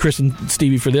don't blame Chris and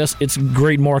Stevie for this. It's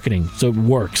great marketing, so it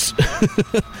works.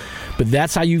 But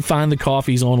that's how you find the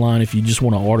coffees online if you just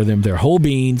want to order them. They're whole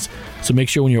beans, so make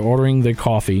sure when you're ordering their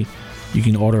coffee, you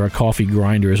can order a coffee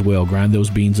grinder as well. Grind those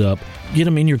beans up. Get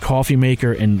them in your coffee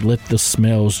maker and let the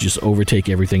smells just overtake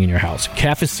everything in your house.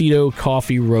 Cafecito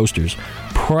Coffee Roasters,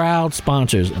 proud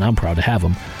sponsors, and I'm proud to have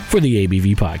them for the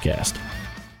ABV podcast.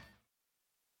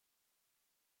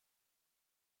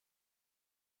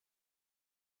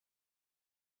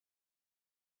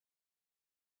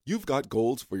 You've got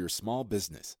goals for your small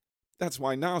business. That's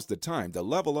why now's the time to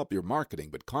level up your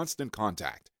marketing with Constant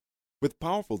Contact. With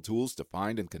powerful tools to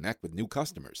find and connect with new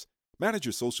customers, manage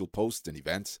your social posts and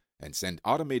events, and send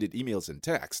automated emails and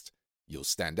texts, you'll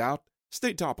stand out,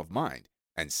 stay top of mind,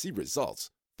 and see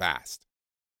results fast.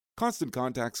 Constant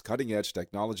Contact's cutting-edge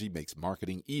technology makes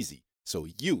marketing easy so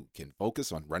you can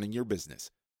focus on running your business.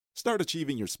 Start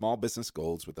achieving your small business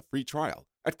goals with a free trial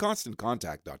at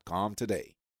ConstantContact.com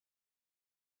today.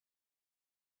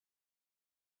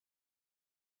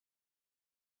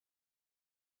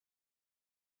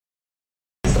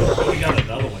 We got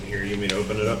another one here. You mean to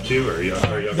open it up too, or are you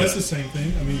That's the same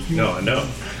thing. I mean, if you No, want, I know.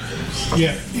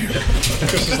 Yeah.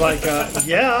 Chris is like,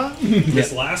 yeah.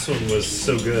 This last one was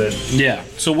so good. Yeah.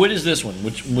 So what is this one?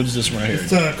 What is this one right here?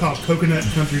 It's called Coconut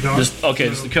Country Dark. It's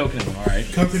the coconut one. All right.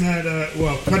 Coconut,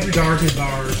 Country Dark is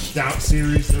our stout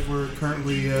series that we're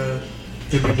currently gonna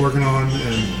be working on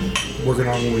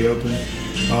when we open.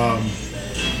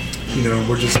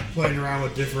 We're just playing around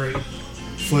with different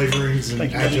flavorings and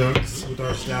adjuncts with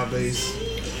our stout base,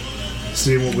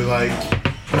 seeing what we like.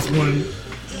 This one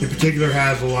in particular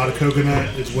has a lot of coconut,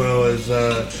 as well as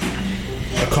a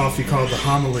coffee called the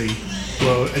Homily.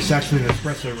 Well, it's actually an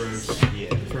espresso roast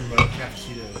from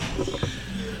Cafecito.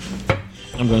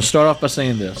 I'm going to start off by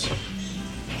saying this.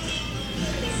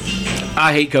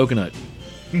 I hate coconut.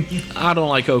 I don't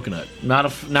like coconut. Not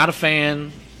a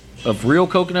fan of real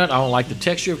coconut. I don't like the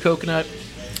texture of coconut.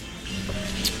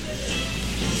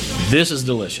 This is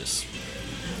delicious.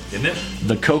 Isn't it?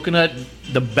 The coconut,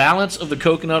 the balance of the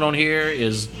coconut on here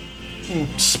is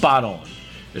spot on.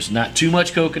 There's not too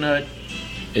much coconut.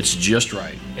 It's just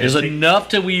right. There's enough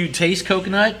to where you taste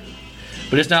coconut,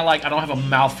 but it's not like I don't have a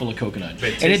mouthful of coconut.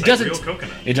 But and it doesn't. Real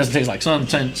coconut. It doesn't taste like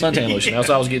suntan lotion. That's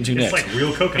what I was getting to next. It's like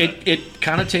real coconut. It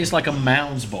kind of tastes like a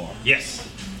Mounds bar. Yes.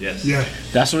 Yeah.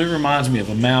 That's what it reminds me of,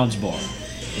 a Mounds bar.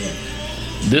 Yeah.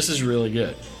 This is really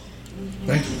good.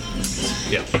 Thank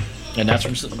you. Yeah. And that's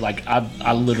from, like,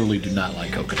 I literally do not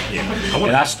like coconut.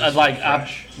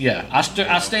 Yeah. I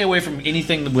stay away from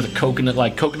anything with a coconut,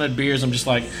 like coconut beers. I'm just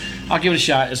like, I'll give it a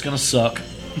shot. It's gonna suck.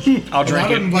 I'll drink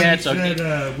it. Like Yeah, you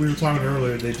said, we were talking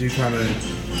earlier, they do kind of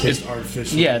taste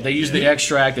artificial. Yeah, they use the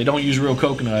extract. They don't use real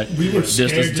coconut. We were This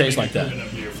scared doesn't to taste make like that.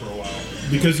 coconut beer for a while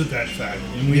because of that fact.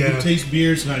 And we would taste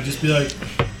beers, and I'd just be like,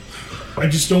 I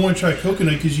just don't want to try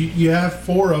coconut because you have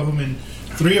 4 of them, and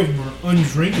 3 of them are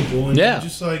undrinkable. And Yeah.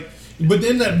 just like, but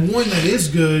then that one that is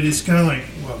good is kind of like,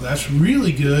 well, that's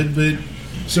really good, but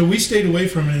So we stayed away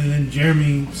from it, and then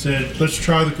Jeremy said, let's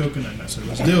try the coconut. And I said,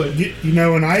 let's do it. You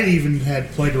know, and I even had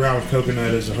played around with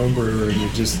coconut as a home brewer, and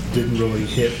it just didn't really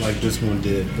hit like this one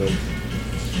did. But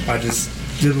I just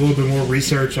did a little bit more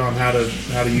research on how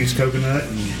to use coconut.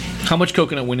 And How much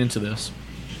coconut went into this?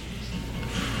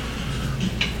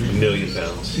 1 million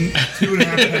pounds.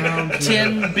 2.5 pounds.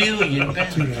 10 billion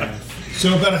pounds. 2.5.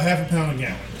 So about a half a pound a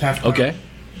gallon. Half pound. Okay.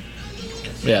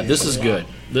 Yeah, this is good.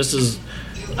 This is.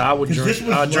 I would drink. This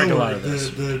was I drink a lower. lot of this.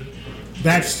 The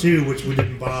batch 2, which we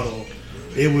didn't bottle,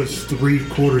 it was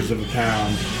 3/4 of a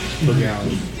pound per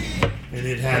gallon, and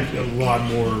it had a lot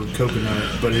more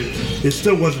coconut, but it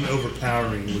still wasn't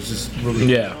overpowering. It was just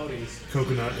really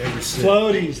coconut every sip.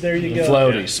 Floaties, there you go.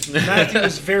 Floaties. Matthew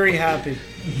was very happy.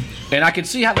 And I can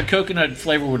see how the coconut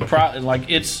flavor would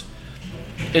it's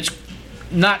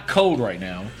not cold right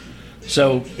now.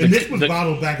 So and this was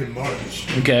bottled back in March.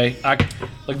 Okay,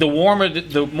 like the warmer,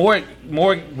 the more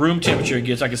room temperature it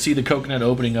gets, I can see the coconut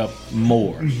opening up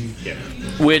more. Mm-hmm. Yeah.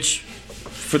 Which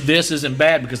for this isn't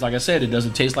bad because, like I said, it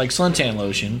doesn't taste like suntan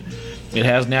lotion. It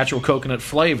has natural coconut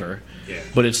flavor,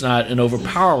 but it's not an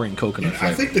overpowering coconut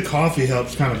flavor. I think the coffee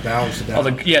helps kind of balance it out.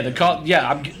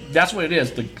 That's what it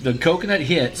is. The coconut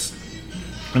hits,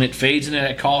 and it fades into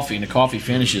that coffee, and the coffee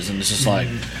finishes, and it's just like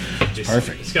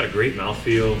perfect. It's got a great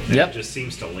mouthfeel. And it just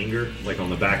seems to linger, like on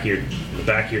the back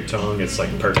of your tongue. It's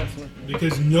like perfect.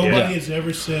 Because nobody has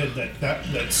ever said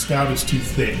that stout is too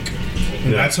thick,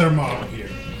 and that's our motto here.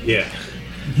 Yeah.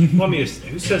 Well, I mean,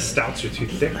 who says stouts are too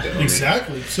thick, though?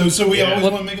 Exactly. So we always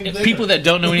want to make them thicker. People that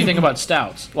don't know anything about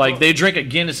stouts, like they drink a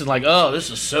Guinness and like, oh, this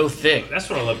is so thick. That's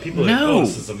what I love. People that oh,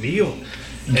 this is a meal.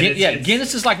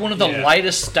 Guinness is like one of the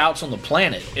lightest stouts on the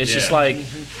planet. It's just like,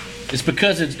 it's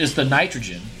because it's the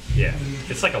nitrogen. Yeah,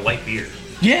 it's like a light beer.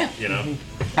 Yeah. You know?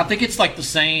 I think it's like the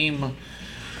same,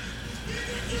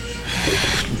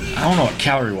 I don't know what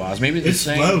calorie-wise, maybe the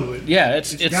same. Low. Yeah,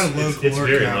 it's got a low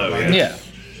caloric very count. low, yeah.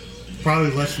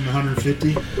 Probably less than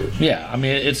 150. Yeah, I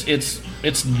mean, it's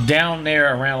down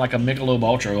there around like a Michelob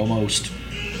Ultra almost,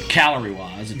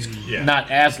 calorie-wise. It's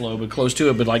not as low, but close to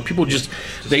it. But like people just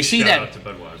they see that. Shout out to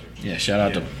Budweiser. Yeah, shout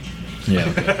out to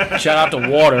shout out to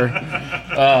water.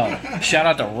 Shout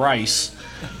out to rice.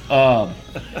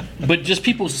 But just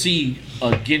people see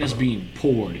a Guinness being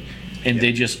poured, and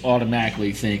they just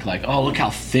automatically think like, oh, look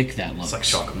how thick that looks. It's like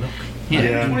chocolate milk.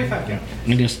 Yeah. 25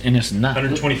 gallons. And it's not.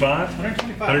 125?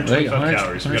 125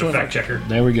 calories. We got a fact checker.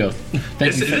 There we go.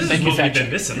 Thank you, This is fact what we've been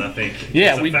checker. missing, I think.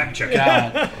 Yeah, we fact checker.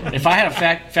 God, if I had a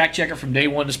fact checker from day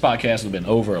one, this podcast would have been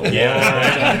over. A long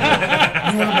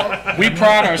time. We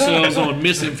pride ourselves on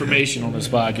misinformation on this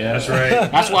podcast. That's right.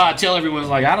 That's why I tell everyone,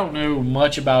 like, I don't know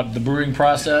much about the brewing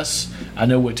process. I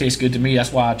know what tastes good to me.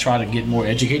 That's why I try to get more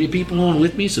educated people on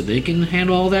with me so they can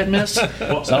handle all that mess. So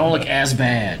I don't look as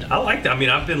bad. I like that. I mean,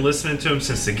 I've been listening to him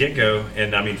since the get-go,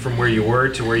 and I mean, from where you were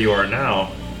to where you are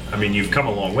now, I mean, you've come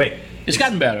a long way. It's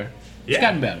gotten better. It's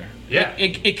gotten better. Yeah.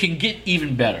 It can get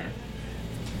even better.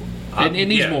 It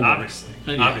needs more work.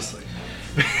 Obviously.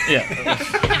 Yeah.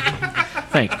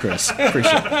 Thanks, Chris.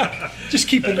 Appreciate it. Just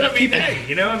keep it up. Hey,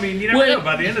 you never know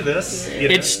by the end of this.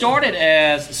 It started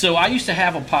as, so I used to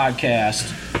have a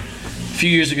podcast a few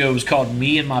years ago. It was called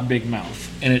Me and My Big Mouth.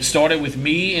 And it started with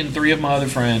me and 3 of my other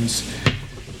friends.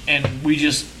 And we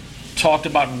just talked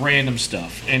about random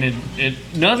stuff. And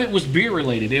none of it was beer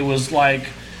related. It was like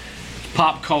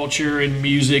pop culture and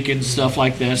music and stuff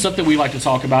like that. Stuff that we like to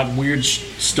talk about and weird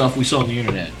stuff we saw on the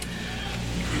internet.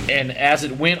 And as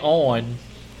it went on,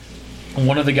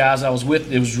 one of the guys I was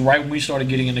with, it was right when we started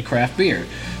getting into craft beer.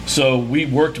 So we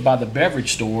worked by the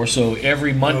beverage store. So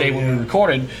every Monday when we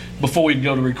recorded, before we'd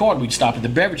go to record, we'd stop at the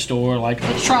beverage store, like,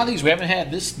 let's try these. We haven't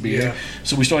had this beer. Yeah.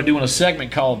 So we started doing a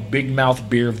segment called Big Mouth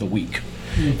Beer of the Week.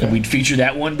 Okay. And we'd feature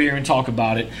that one beer and talk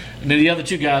about it. And then the other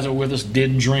 2 guys that were with us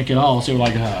didn't drink at all. So we're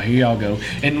like, oh, here y'all go.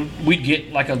 And we'd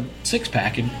get like a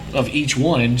 6-pack of each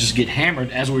one and just get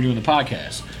hammered as we were doing the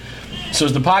podcast. So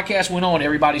as the podcast went on,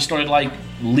 everybody started like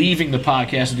leaving the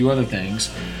podcast to do other things.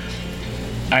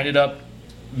 I ended up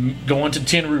going to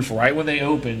Tin Roof right when they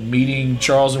opened, meeting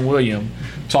Charles and William,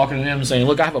 talking to them and saying,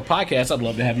 look, I have a podcast. I'd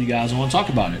love to have you guys on and talk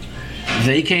about it.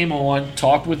 They came on,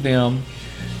 talked with them.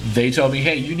 They told me,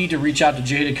 hey, you need to reach out to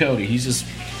Jay Cody. He's this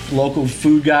local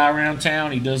food guy around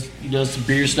town. He does some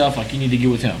beer stuff. Like, you need to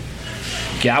get with him.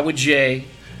 Got with Jay.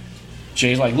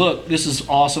 Jay's like, look, this is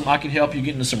awesome. I can help you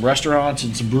get into some restaurants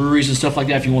and some breweries and stuff like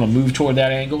that if you want to move toward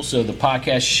that angle. So the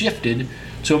podcast shifted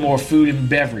to a more food and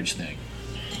beverage thing.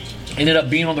 Ended up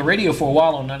being on the radio for a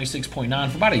while on 96.9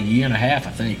 for about a year and a half,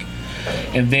 I think.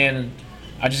 And then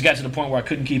I just got to the point where I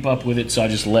couldn't keep up with it, so I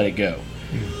just let it go.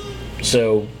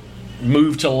 So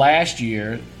moved to last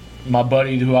year. my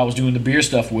buddy who I was doing the beer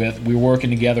stuff with, we were working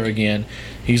together again.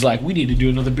 He's like, we need to do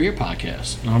another beer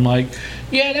podcast. And I'm like,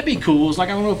 yeah, that'd be cool. It's like,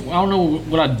 I don't know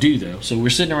what I'd do though. So we're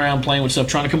sitting around playing with stuff,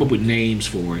 trying to come up with names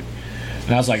for it.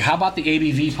 And I was like, how about the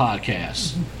ABV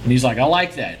podcast? And he's like, I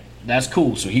like that. That's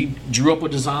cool. So he drew up a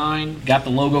design, got the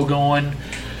logo going,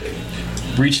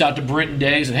 reached out to Brent and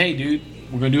Day, said, hey dude,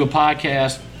 we're going to do a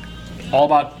podcast all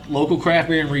about local craft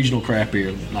beer and regional craft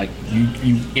beer. Like,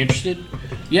 you interested?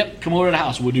 Yep, come over to the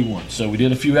house. We'll do one. So we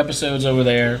did a few episodes over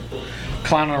there,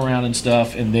 clowning around and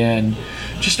stuff, and then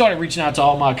just started reaching out to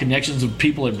all my connections of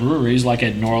people at breweries, like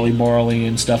at Gnarly Barley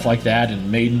and stuff like that,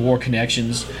 and made more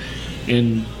connections.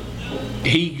 And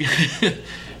he,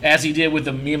 as he did with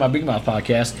the Me and My Big Mouth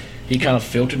podcast, he kind of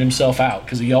filtered himself out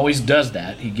because he always does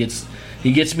that. He gets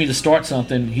me to start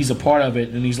something. He's a part of it,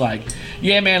 and he's like,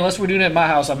 "Yeah, man, unless we're doing it at my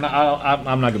house, I'm not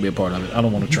gonna be a part of it. I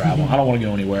don't want to travel. I don't want to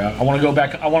go anywhere. I want to go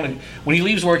back. When he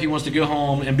leaves work, he wants to go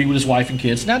home and be with his wife and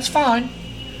kids. And that's fine.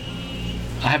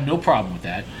 I have no problem with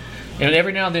that. And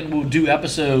every now and then we'll do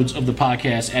episodes of the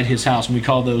podcast at his house, and we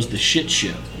call those the shit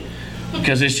show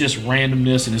because it's just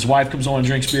randomness. And his wife comes on and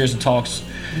drinks beers and talks,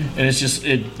 and it's just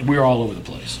we're all over the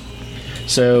place.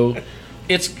 So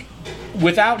it's.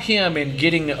 Without him and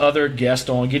getting other guests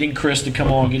on, getting Chris to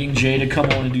come on, getting Jay to come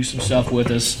on and do some stuff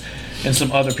with us, and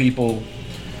some other people,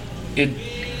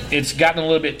 it's gotten a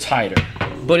little bit tighter.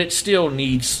 But it still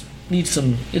needs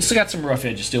some. It's got some rough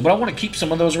edges still. But I want to keep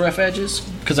some of those rough edges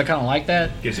because I kind of like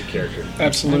that. Gives it character.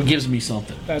 Absolutely, it gives me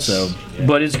something.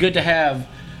 But it's good to have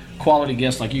quality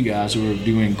guests like you guys who are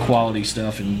doing quality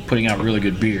stuff and putting out really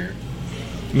good beer.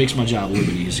 It makes my job a little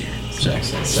bit easier.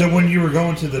 So when you were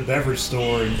going to the beverage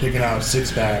store and picking out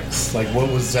 6-packs, like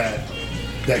what was that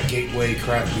gateway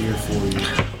craft beer for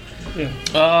you?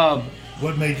 Yeah.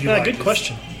 What made you good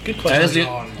question. Good question.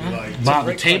 Bob,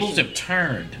 the tables have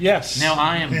turned. Yes. Now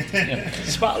I am...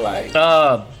 Spotlight.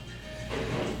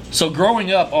 So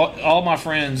growing up, all my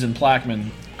friends in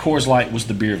Plaquemine, Coors Light was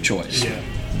the beer of choice. Yeah.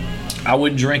 I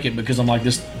wouldn't drink it because I'm like,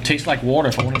 this tastes like water.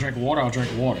 If I want to drink water, I'll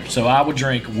drink water. So I would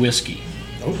drink whiskey.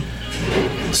 Oh.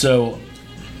 So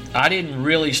I didn't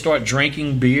really start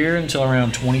drinking beer until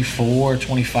around 24,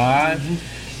 25.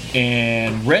 Mm-hmm.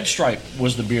 And Red Stripe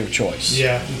was the beer of choice.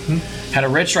 Yeah. Mm-hmm. Had a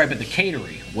Red Stripe at the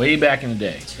Catery way back in the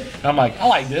day. And I'm like, I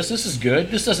like this. This is good.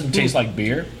 This doesn't taste like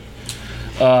beer.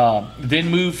 Then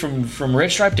moved from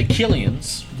Red Stripe to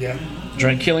Killian's. Yeah.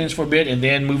 Drank Killian's for a bit, and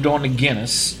then moved on to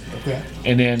Guinness. Okay.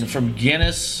 And then from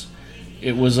Guinness,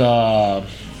 it was God,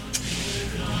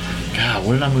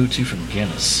 where did I move to from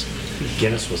Guinness?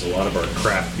 Guinness was a lot of our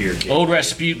craft beer games. Old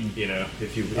Rasputin. You know,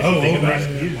 if you think about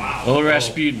it. Wow. Old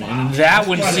Rasputin. And that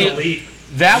one sealed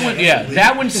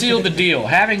that one sealed the deal.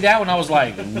 Having that one, I was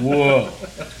like, whoa.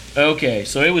 Okay,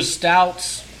 so it was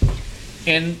stouts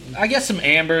and I guess some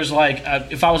ambers. Like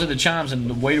if I was at the Chimes and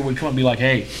the waiter would come and be like,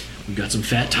 hey, we got some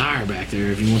Fat Tire back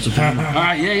there if you want some Fat Tire. All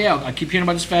right, yeah. I keep hearing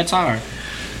about this Fat Tire.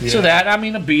 Yeah. So that, I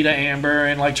mean, a Beta Amber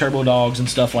and like Turbo Dogs and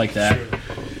stuff like that.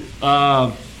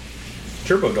 Sure.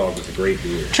 Turbo Dog was a great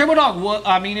beer. Turbo Dog,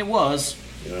 it was.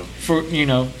 Yeah. For,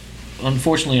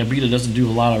 unfortunately, Abita doesn't do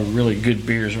a lot of really good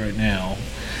beers right now.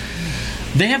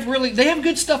 They have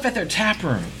good stuff at their tap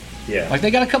room. Yeah. Like, they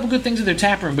got a couple good things at their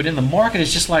tap room, but in the market,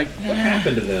 it's just like... What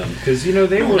happened to them? Because,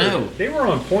 they were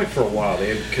on point for a while.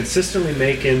 They were consistently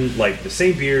making, like, the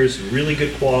same beers, really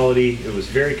good quality. It was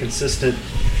very consistent.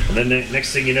 And then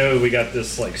next thing you know, we got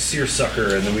this, like,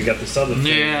 seersucker, and then we got this other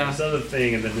thing, and this other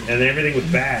thing, and everything was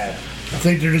bad. I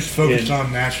think they're just focused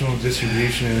on national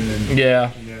distribution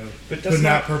and but putting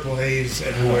out Purple Haze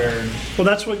everywhere. Well,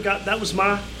 that was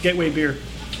my gateway beer.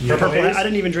 Yeah. Purple Haze. I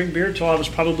didn't even drink beer until I was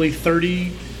probably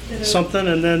 30 something,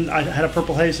 and then I had a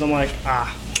Purple Haze, and I'm like,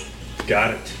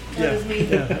 got it. That was me.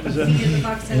 That was it. The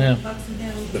Fox and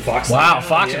Hound. The Fox. Wow,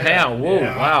 Fox and Hound. Whoa,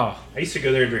 wow. I used to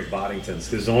go there and drink Boddingtons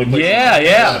because the only place.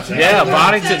 Yeah,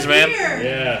 Boddingtons, man.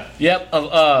 Yeah. Yep.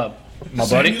 My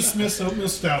buddy. Samuel Smith's oatmeal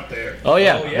stout there. Oh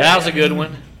yeah, that was a good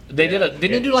one. They didn't they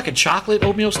do like a chocolate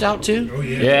oatmeal stout too? Oh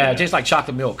yeah. Yeah, it tastes like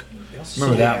chocolate milk.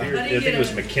 Remember that one? I think it was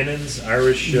McKinnon's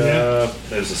Irish. There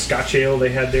was a Scotch ale they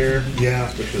had there.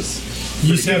 Yeah, which was.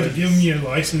 You used to have to give them your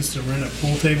license to rent a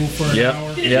pool table for an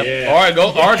hour. Yep. Yeah.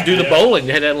 Or do the bowling.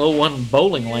 They had that little one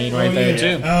bowling lane right there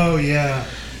too. Oh yeah.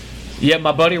 Yeah,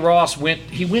 my buddy Ross went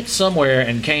somewhere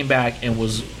and came back and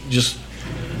was just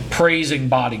praising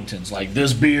Boddingtons. Like,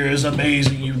 this beer is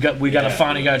amazing. We got to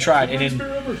finally got to try it. And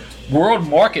then World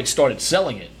Market started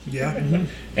selling it. Yeah. Mm-hmm.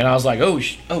 And I was like, oh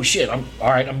shit! I'm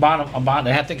buying.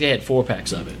 I think they had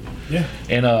 4-packs of it. Yeah.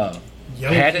 And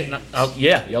Yellow had cans.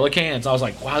 it. Yellow cans. I was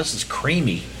like, wow, this is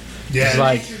creamy. It's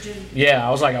like, I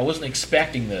was like, I wasn't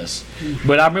expecting this.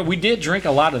 But I mean, we did drink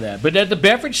a lot of that. But at the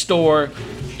beverage store,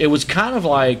 it was kind of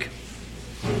like,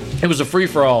 it was a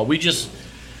free-for-all. We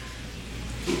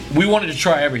wanted to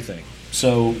try everything.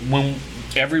 So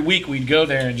every week we'd go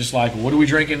there and just like, what are we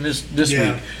drinking this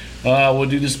week? We'll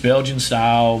do this Belgian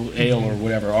style ale or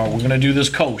whatever, or we're gonna do this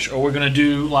Kolsch, or we're gonna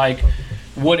do like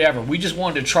whatever. We just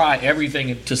wanted to try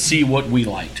everything to see what we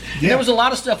liked. And there was a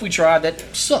lot of stuff we tried that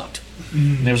sucked.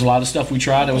 And there was a lot of stuff we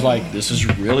tried that was like, this is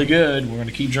really good. We're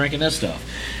gonna keep drinking this stuff.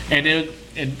 And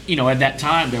at that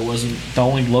time there wasn't, the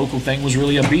only local thing was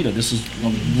really a Biere. This is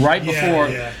right before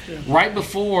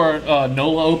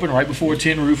NOLA opened, right before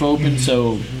Tin Roof opened.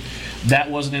 So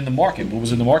that wasn't in the market. What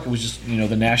was in the market was just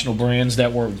the national brands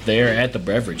that were there at the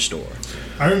beverage store.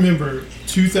 I remember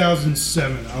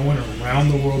 2007. I went around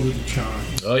the world with the chime.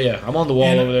 Oh yeah, I'm on the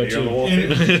wall over there too.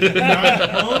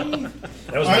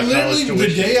 I literally,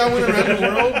 the day I went around the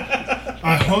world,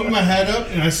 I hung my hat up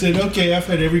and I said, okay, I've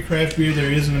had every craft beer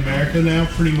there is in America now,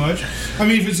 pretty much. I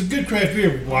mean, if it's a good craft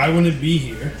beer, why wouldn't it be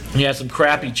here? You had some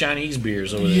crappy Chinese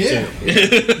beers over there, too.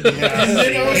 And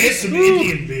then I was some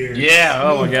Indian beers. Yeah,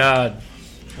 oh my God.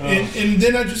 And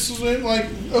then I just went like,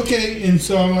 okay, and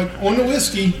so I'm like, on the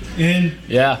whiskey, and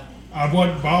I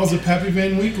bought bottles of Pappy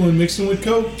Van Winkle and mixed them with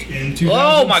Coke in 2006.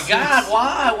 Oh my God!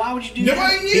 Why? Why would you do that?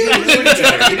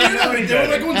 Nobody knew. They were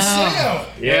like on sale.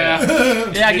 Yeah.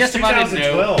 I guess if I didn't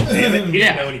know. Damn it, you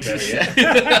didn't know any better yet.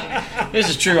 This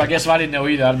is true. I guess if I didn't know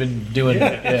either, I'd have been doing it.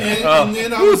 And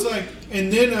then I was like,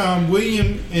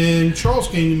 William and Charles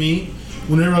came to me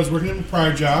whenever I was working at my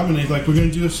prior job, and they're like, we're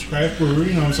going to do a craft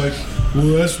brewery, and I was like, well,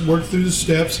 let's work through the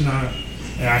steps, and I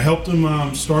helped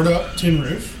them start up Tin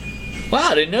Roof.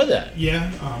 Wow, I didn't know that.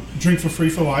 Yeah, drink for free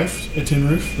for life at Tin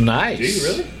Roof. Nice. Do you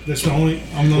really? That's I'm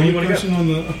the only person on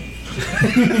the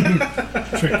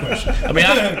trick question. I mean,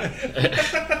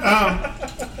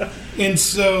 and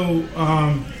so,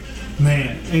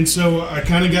 and so I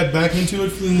kind of got back into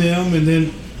it from them, and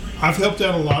then I've helped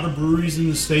out a lot of breweries in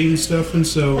the state and stuff, and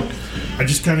so I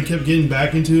just kind of kept getting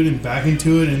back into it, and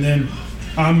then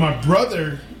my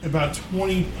brother, about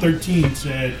 2013,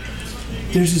 said,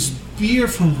 there's this beer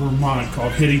from Vermont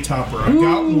called Hetty Topper. I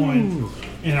got one,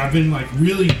 and I've been like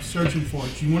really searching for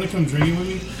it. Do you want to come drink it with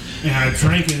me? And I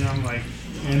drank it, and I'm like,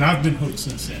 and I've been hooked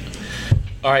since then.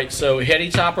 all right, so Hetty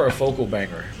Topper or Focal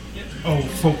Banger? Oh,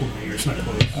 Focal Banger, it's not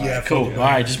close. Yeah, cool. All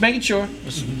right, just making sure.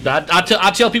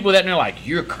 I tell people that, and they're like,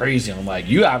 "You're crazy." And I'm like,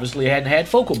 "You obviously hadn't had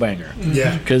Focal Banger."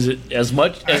 Yeah, because as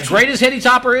great as Hetty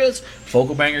Topper is,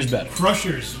 Focal Banger's better.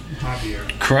 Crusher's hot beer.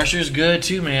 Crusher's good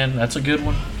too, man. That's a good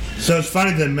one. So it's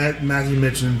funny that Matthew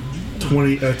mentioned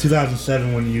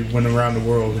 2007 when you went around the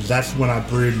world, because that's when I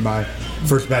brewed my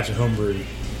first batch of homebrew.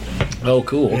 Oh,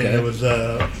 cool. Okay. And it was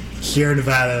Sierra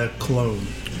Nevada clone.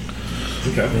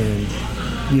 Okay.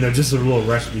 And just a little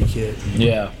recipe kit.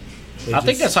 Yeah. I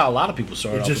think that's how a lot of people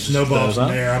started. It just snowballs from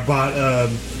there. I bought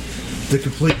The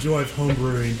Complete Joy of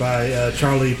Homebrewing by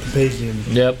Charlie Papazian.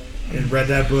 Yep. And read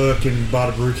that book and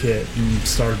bought a brew kit and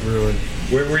started brewing.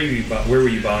 Where were you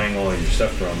buying all your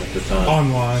stuff from at the time?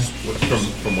 Online.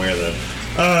 From where though?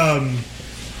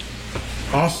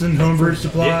 Austin Homebrew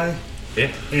Supply.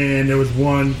 Yeah. And there was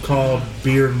one called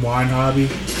Beer and Wine Hobby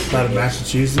out of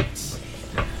Massachusetts.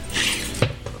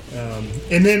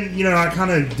 And then, I kind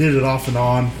of did it off and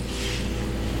on,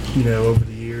 over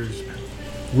the years.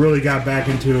 Really got back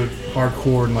into it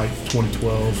hardcore in like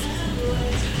 2012.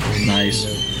 And,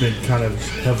 nice. Been kind of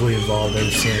heavily involved ever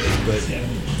since. But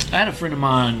I had a friend of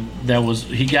mine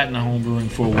he got into homebrewing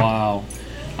for a while,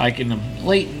 like in the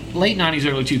late 90s,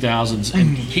 early 2000s,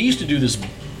 and he used to do this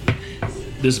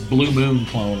Blue Moon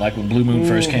clone, like when Blue Moon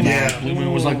first came out. Blue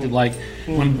Moon was like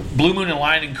when Blue Moon and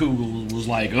Leinenkugel was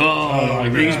like,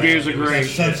 these beers are great.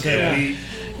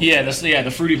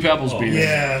 The Fruity Pebbles beer.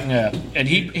 Yeah. And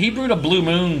he brewed a Blue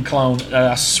Moon clone.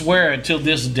 I swear, until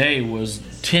this day, was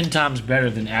 10 times better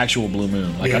than actual Blue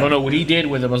Moon. I don't know what he did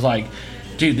with it. I was like,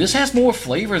 dude, this has more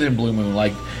flavor than Blue Moon.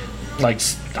 Like I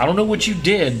don't know what you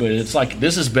did, but it's like,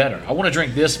 this is better. I want to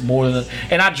drink this more than.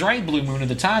 And I drank Blue Moon at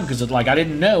the time because I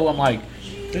didn't know. I'm like,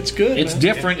 it's good. It's man.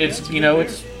 different. Yeah, it's good.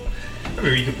 it's. I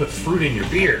mean, you can put fruit in your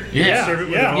beer. Yeah, serve it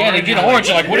with they get orange.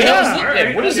 You're like, what the hell is this?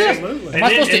 Right, What is this? Am I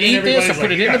supposed to eat this or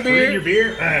put it in the beer? In your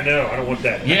beer? No, I don't want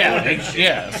that. Yeah,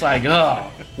 it's like,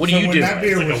 what do you do? That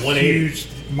beer was huge.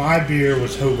 My beer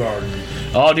was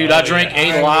Hoegaarden. Oh, dude, I drank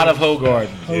a lot of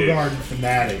Hoegaarden. Hoegaarden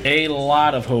fanatic. A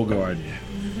lot of Hoegaarden.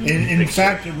 In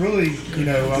fact, it really,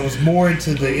 I was more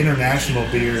into the international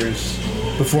beers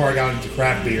before I got into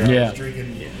craft beer. I was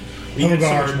drinking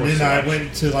Hoegaarden, so then I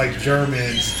went to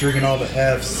Germans, drinking all the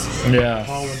Hefs,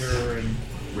 Hollander, and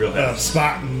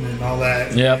Spaten, and all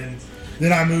that. Yep. And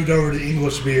then I moved over to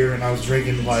English beer, and I was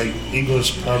drinking like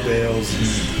English pub ales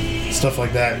and stuff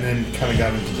like that, and then kind of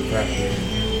got into the craft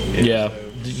beer. Yeah.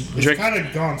 So it's kind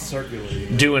of gone circular. You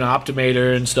know? Doing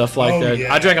Optimator and stuff like that.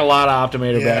 Yeah. I drank a lot of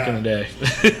Optimator back in the day.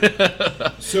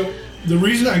 So the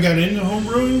reason I got into home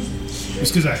brewing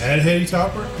is because I had Heady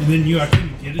Topper, and then I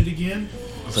couldn't get it again.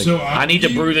 Like, I need to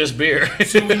brew this beer.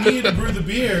 So we needed to brew the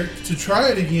beer to try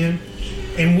it again,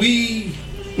 and we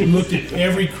looked at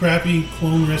every crappy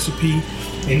clone recipe,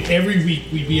 and every week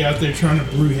we'd be out there trying to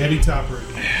brew Heady Topper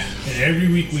again. And every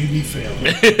week we'd be failing.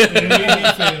 And we'd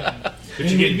be failing. But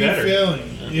you get better. Failing.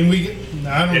 And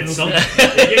I don't know. You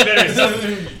get better at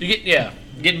something.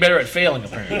 Getting better at failing,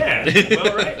 apparently. Yeah,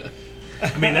 well, right.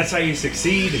 I mean, that's how you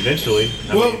succeed eventually.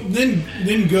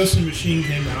 Then Ghost and Machine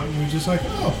came out, and we were just like,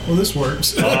 oh, well, this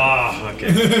works. Oh,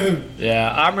 okay.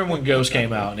 Yeah, I remember when Ghost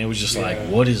came out, and it was just like,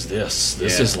 what is this?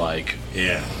 This is like...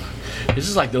 Yeah. This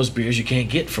is like those beers you can't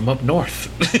get from up north.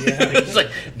 It's like,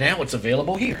 now it's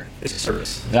available here. It's a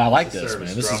service. Yeah, I like this, man.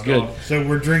 This is good. So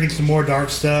we're drinking some more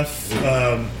dark stuff.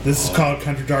 This is called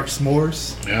Country Dark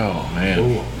S'mores. Oh, man.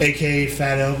 Ooh. A.K.A.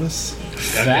 Fat Elvis.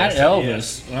 Fat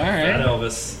Elvis. Yeah. All right. Fat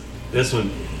Elvis. This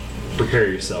one, prepare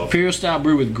yourself. Imperial style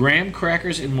brew with graham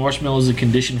crackers and marshmallows and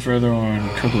conditioned further on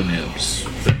cocoa nibs.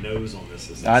 The nose on this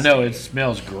is I know, it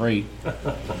smells great.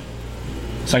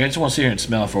 It's like I just want to sit here and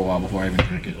smell it for a while before I even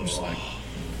drink it. I'm just like...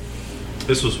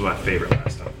 This was my favorite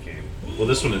last time it came. Well,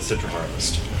 this one is Citra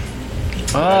Harvest.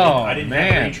 Oh, I didn't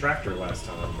have Green Tractor last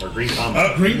time, or Green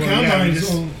Combine. Green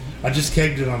Combine. I just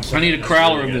kegged it on. I need a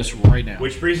crowler of this right now.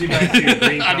 Which brings me back to Green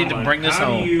Combine. I need to bring this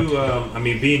how home. Do you, I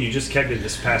mean, being you just kegged it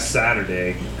this past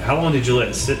Saturday, how long did you let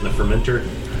it sit in the fermenter?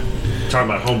 Talking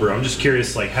about homebrew, I'm just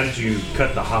curious, like, how did you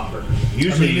cut the hop burn?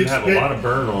 Usually you have a lot of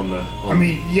burn on the...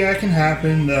 it can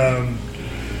happen.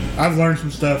 I've learned some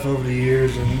stuff over the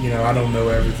years, and, I don't know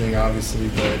everything, obviously,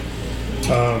 but,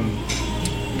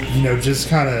 just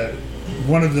kind of...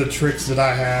 One of the tricks that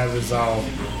I have is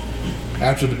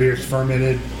after the beer's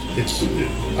fermented,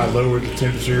 I lower the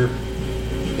temperature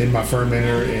in my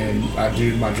fermenter, and I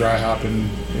do my dry hopping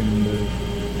in the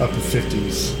upper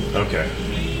 50s. Okay.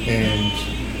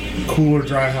 And cooler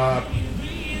dry hop,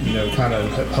 kind of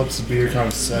helps the beer kind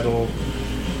of settle,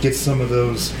 get some of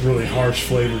those really harsh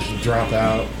flavors to drop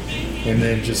out, and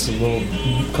then just a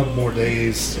couple more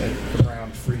days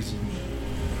around freezing.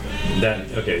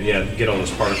 Get all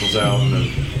those particles out, and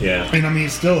then, And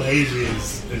it's still hazy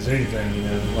as anything,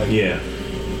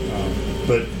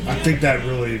 but I think that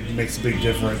really makes a big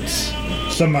difference.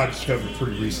 Something I discovered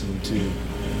pretty recently too.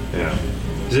 Yeah,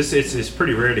 it's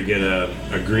pretty rare to get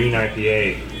a green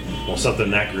IPA, well, something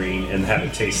that green, and have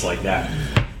it taste like that.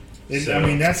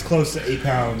 That's close to 8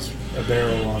 pounds a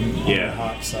barrel on the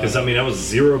hop side. Because that was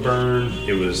zero burn.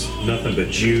 It was nothing but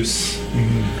juice.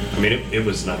 Mm-hmm. It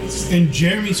was nice. And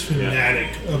Jeremy's fanatic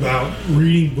about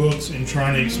reading books and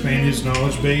trying to expand his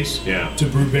knowledge base to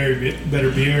brew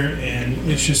better beer, and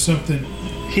it's just something.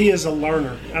 He is a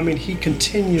learner. He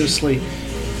continuously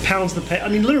pounds the page.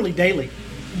 Literally daily.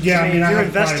 Yeah, you're I have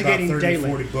investigating probably about 30, daily.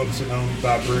 40 books at home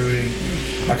about brewing.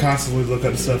 I constantly look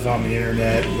up stuff on the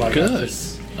internet. Good.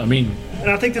 And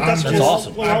I think that's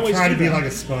awesome. We'll I'm always trying to be that. like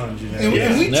a sponge,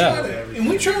 And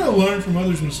we try to learn from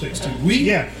others' mistakes too.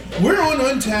 We're on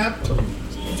Untapped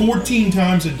 14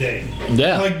 times a day.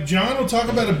 Yeah. Like John will talk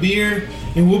about a beer,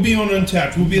 and we'll be on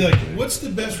Untapped. We'll be like, "What's the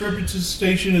best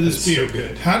representation of this beer? So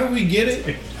good. How do we get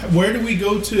it? Where do we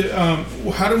go to?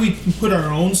 How do we put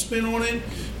our own spin on it?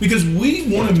 Because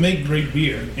we want to make great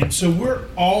beer, and so we're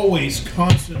always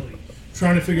constantly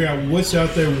trying to figure out what's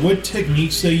out there, what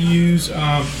techniques they use.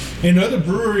 In other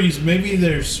breweries, maybe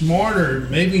they're smarter,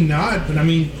 maybe not, but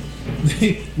a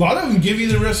lot of them give you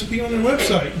the recipe on their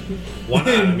website. Why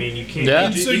not? You can't. Yeah.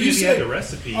 So you have the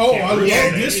recipe. Oh, I love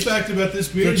this fact about this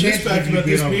beer, this fact about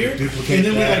this beer, and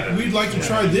then we'd like to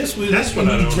try this with this one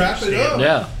and wrap it up.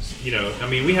 Yeah.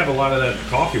 We have a lot of that in the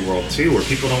coffee world too, where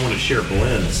people don't want to share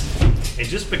blends. And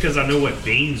just because I know what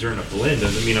beans are in a blend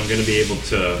doesn't mean I'm going to be able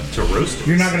to roast it.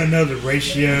 You're not going to know the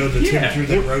ratio, the temperature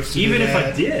that roasted. Even if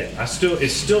I did,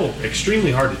 it's still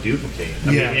extremely hard to duplicate.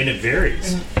 And it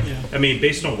varies.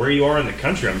 Based on where you are in the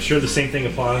country, I'm sure the same thing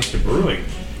applies to brewing.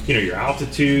 Your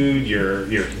altitude,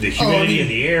 the humidity in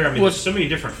the air. There's so many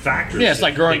different factors. Yeah, it's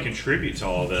like growing. That contribute to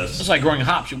all this. It's like growing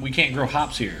hops. We can't grow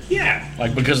hops here. Yeah.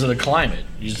 Because of the climate.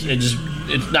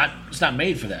 It's not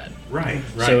made for that. Right.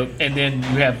 So and then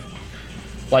you have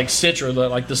like Citra,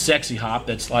 like the sexy hop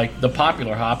that's like the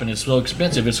popular hop, and it's so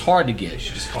expensive, it's hard to get. You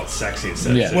should just call it sexy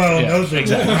instead Yeah. of Well, Yeah, those are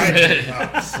exactly. hybrid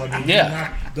hops. I mean,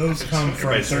 Yeah. those come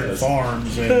from Everybody certain says.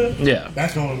 farms, and Yeah.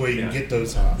 that's the only way you can get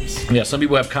those hops. Yeah, some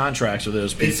people have contracts with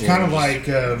those people. It's kind of like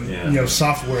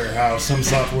software. How some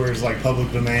software is like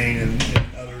public domain, and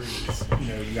others,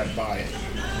 you got to buy it.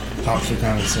 Hops are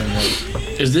kind of the same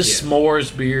way. Is this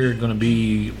s'mores beer going to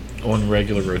be on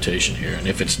regular rotation here? And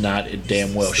if it's not, it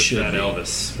damn well It's the should Fat be.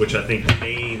 Elvis, which I think the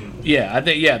name. Yeah, I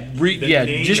think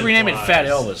name just rename it implies- Fat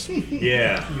Elvis.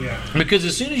 Yeah. Because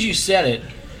as soon as you said it,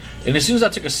 and as soon as I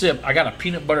took a sip, I got a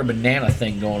peanut butter banana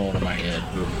thing going on in my head.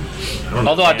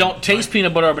 Although I don't taste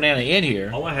peanut butter or banana in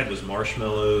here. All I had was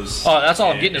marshmallows. Oh, that's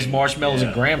all I'm getting is marshmallows and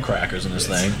yeah. graham crackers in this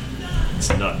thing. It's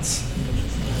nuts.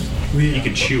 You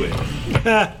can chew it.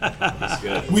 It's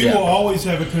good. We Yeah. will always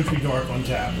have a country dark on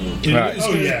tap. Right.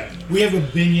 We have a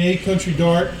beignet country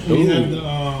dark. We Ooh. have the.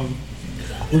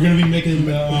 We're gonna be making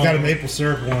the. We got a maple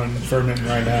syrup one fermenting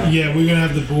right now. Yeah, we're gonna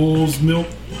have the bull's milk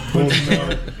country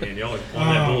dark. Man, y'all are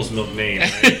on that bull's milk name.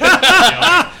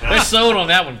 Right? They're sold on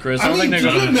that one, Chris. I I don't mean, think can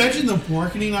they're you going to. imagine the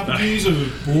marketing opportunities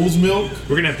of bull's milk?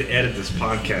 We're gonna have to edit this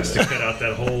podcast to cut out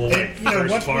that whole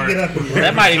first once we part. get up and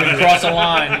That might even cross a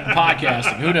line in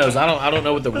podcasting. Who knows? I don't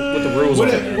know what the rules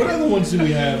What, are. what other ones do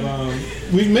we have?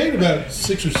 We've made about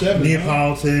 6 or 7.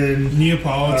 Neapolitan.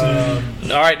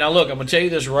 Neapolitan. All right, now look, I'm going to tell you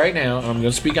this right now. I'm going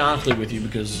to speak honestly with you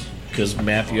because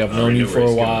Matthew, I've known you for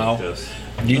a while.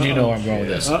 You do know where I'm going with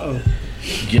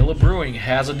this. Gila Brewing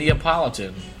has a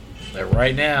Neapolitan that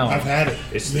right now I've had it.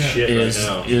 It's the shit right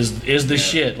now. is the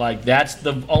shit. Like that's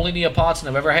the only Neapolitan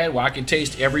I've ever had where I can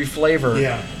taste every flavor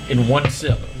Yeah. in one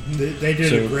sip. They did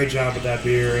So- a great job with that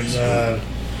beer, and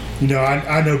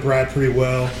I know Brad pretty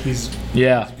well. He's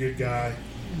Yeah. a good guy.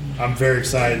 I'm very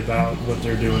excited about what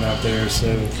they're doing out there,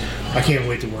 so I can't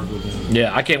wait to work with them.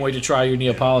 Yeah, I can't wait to try your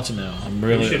Neapolitan now. I'm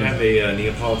really We should have a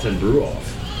Neapolitan brew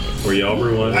off. Where y'all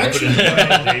brew one. Actually,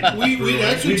 we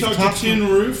actually talked to Tin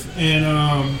Roof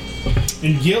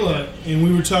and Gilla, and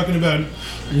we were talking about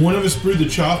one of us brewed the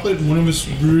chocolate, and one of us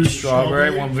brewed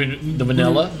strawberry, the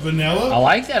vanilla. Vanilla. I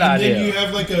like that and idea. then you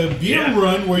have like a beer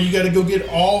run where you got to go get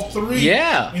all 3.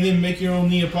 Yeah. And then make your own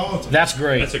Neapolitan. That's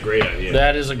great. That's a great idea.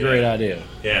 That is a great idea.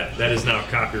 Yeah, that is now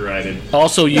copyrighted.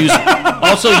 Also use Uber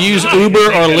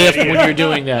or Lyft when you're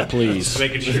doing that, please. Just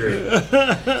making sure.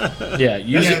 Yeah,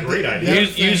 use That's a great idea.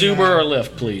 use Uber or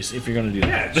Lyft, please, if you're going to do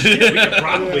that. Yeah, we could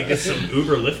probably get some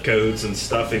Uber Lyft codes and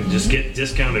stuff and just get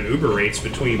discounted Uber rates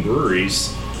between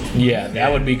breweries. Yeah,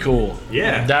 that would be cool.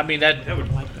 Yeah. That would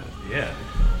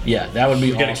Yeah. that would be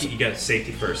You gotta awesome. you got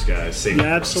safety first, guys. Safety first.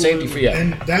 Absolutely. Safety for you.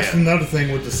 And that's another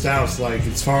thing with the stouts. Like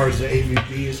as far as the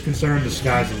ABV is concerned, the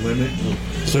sky's the limit.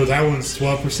 So that one's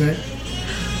 12%.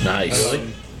 Nice.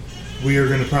 We are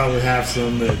going to probably have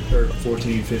some that are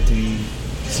 14, 15,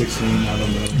 16. I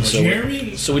don't know.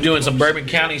 Jeremy? So we're doing some Bourbon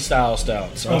County style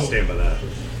stouts. I'll stand by that.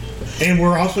 And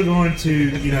we're also going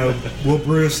to, we'll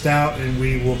brew a stout, and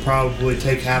we will probably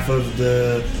take half of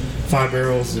the 5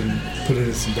 barrels and put it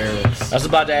in some barrels. I was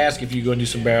about to ask if you're going to do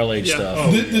some barrel aged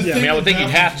stuff. The I mean, I would think thing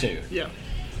you'd have to. Yeah.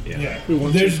 Yeah.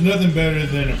 There's nothing better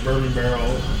than a bourbon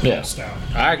barrel stout.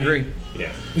 I agree.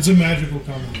 Yeah. It's a magical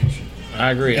combination.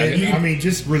 I agree. And, I mean,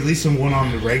 just releasing one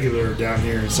on the regular down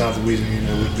here in South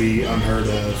Louisiana would be unheard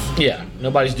of. Yeah,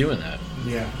 nobody's doing that.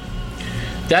 Yeah.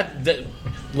 That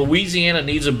Louisiana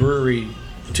needs a brewery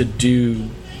to do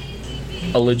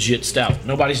a legit stout.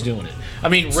 Nobody's doing it. I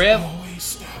mean, Rev.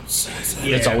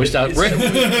 It's always stout.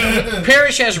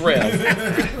 Parrish has Rev,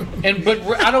 but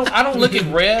I don't look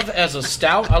at Rev as a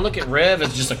stout. I look at Rev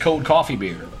as just a cold coffee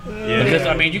beer. Because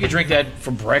I mean, you can drink that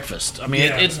for breakfast. I mean,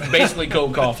 it's basically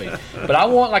cold coffee. But I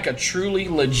want like a truly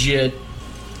legit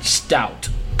stout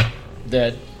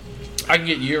that I can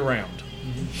get year round.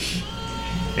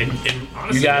 And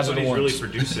honestly, You guys are the nobody's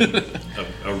ones. really producing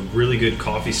a really good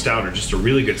coffee stout or just a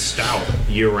really good stout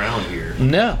year round here.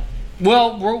 No.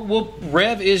 Well,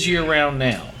 Rev is year round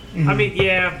now. I mean,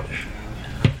 yeah.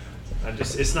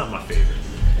 It's not my favorite.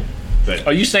 But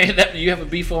Are you saying that you have a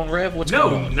beef on Rev? What's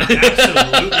no, going on?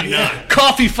 absolutely not.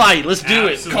 Coffee fight. Let's do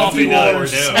it. Absolutely Coffee not.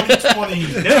 wars. No.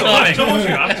 20. No, I told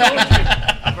you.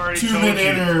 I've already 2 told men you.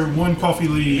 enter, 1 coffee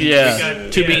lead. Yeah.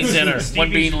 Two beans dinner, one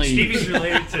bean lead. Stevie's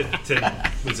related to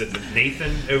was it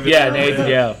Nathan over Yeah, there? Nathan.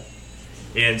 Yeah.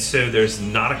 And so there's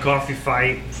not a coffee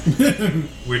fight.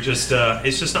 We're just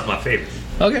it's just not my favorite.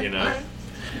 Okay. You know.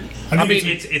 I mean,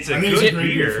 it's a I think good it's a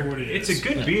great beer beer. for what it It's is. a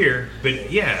good beer, but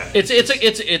yeah,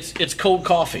 It's cold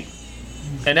coffee,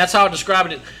 and that's how I describe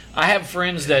it. I have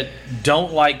friends that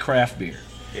don't like craft beer,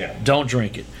 yeah. don't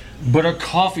drink it, but are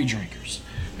coffee drinkers,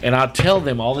 And I tell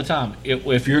them all the time,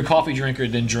 if you're a coffee drinker,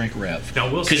 then drink Rev.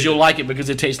 Now, we'll because say you'll that- like it because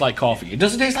it tastes like coffee. It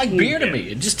doesn't taste like beer to me.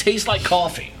 It just tastes like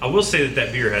coffee. I will say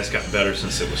that beer has gotten better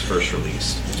since it was first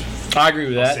released. I agree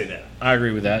with that. I'll say that. I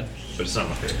agree with that. But it's not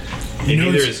my favorite. You know,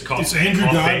 Either it's- is coffee, it's Andrew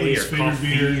coffee Godwin's or favorite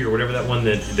coffee beer. or whatever that one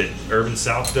that Urban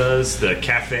South does, the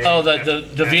cafe. Oh, the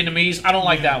Vietnamese. I don't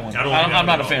like that one. I don't like that I'm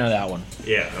not one a fan of that one.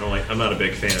 Yeah, I'm not a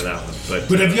big fan of that one.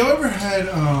 But have y'all ever had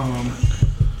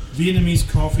Vietnamese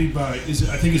coffee by? I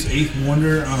think it's Eighth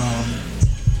Wonder.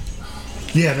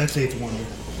 Yeah, that's Eighth Wonder.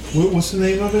 What's the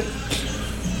name of it?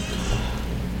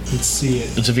 Let's see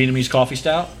it. It's a Vietnamese coffee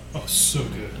stout. Oh, so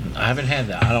good. I haven't had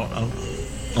that. I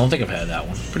don't think I've had that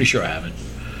one. Pretty sure I haven't.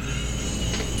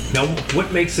 Now,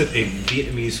 what makes it a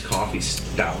Vietnamese coffee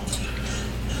stout?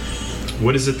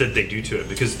 What is it that they do to it?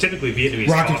 Because typically Vietnamese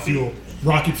Rocket coffee. Fuel.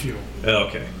 Rocket Fuel. Oh,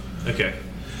 okay.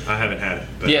 I haven't had it.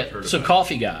 But I've Yeah. heard So about it.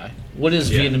 coffee guy, what is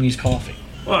Yeah. Vietnamese coffee?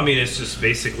 Well, I mean, it's just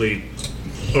basically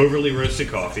overly roasted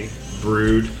coffee,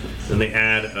 brewed, then they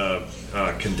add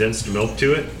condensed milk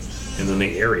to it, and then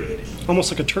they aerate it. Almost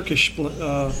like a Turkish.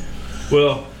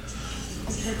 Well,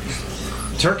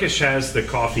 Turkish has the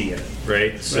coffee in it,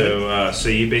 right? So, so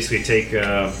you basically take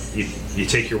you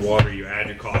take your water, you add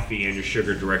your coffee and your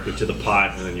sugar directly to the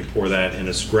pot, and then you pour that, and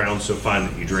it's ground so fine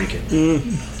that you drink it.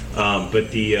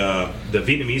 But the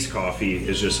Vietnamese coffee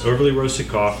is just overly roasted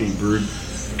coffee, brewed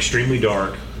extremely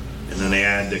dark, and then they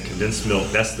add the condensed milk.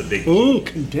 That's the big Ooh,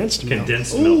 condensed milk.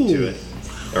 condensed milk to it,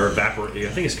 or evaporate. I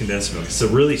think it's condensed milk. It's a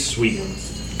really sweet one.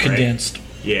 right? Condensed.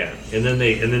 Yeah, and then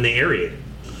they aerate it.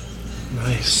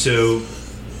 Nice. So,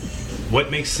 what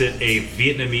makes it a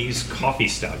Vietnamese coffee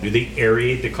stout? Do they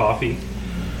aerate the coffee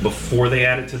before they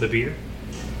add it to the beer?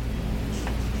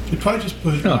 You'd probably just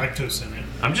put lactose in it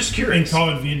I'm just and curious. call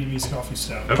it Vietnamese coffee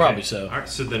stout. Okay. Probably so. All right,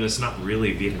 so then it's not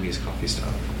really a Vietnamese coffee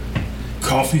stout.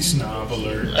 Coffee snob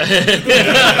alert.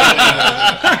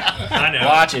 I know.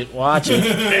 Watch it.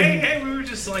 Hey, we were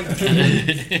just like.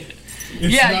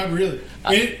 It's Yeah. not really.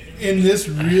 And this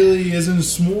really isn't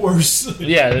s'mores.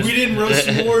 Yeah, We didn't roast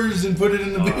s'mores and put it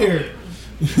in the beer.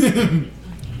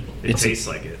 It tastes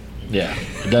like it. Yeah,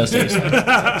 it does taste like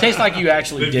it. Tastes like you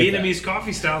actually But did Vietnamese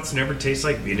coffee stouts never taste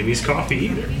like Vietnamese coffee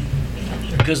either.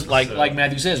 Because like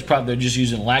Matthew says, probably they're just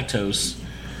using lactose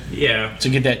Yeah. to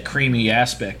get that creamy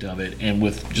aspect of it, and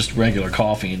with just regular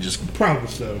coffee and just Probably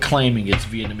so. claiming it's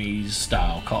Vietnamese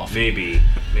style coffee.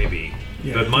 Maybe.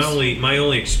 Yeah, but my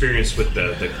only experience with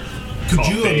the Could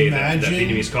coffee, you that imagine?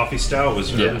 Vietnamese coffee style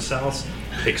was Yeah. Urban South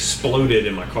exploded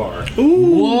in my car.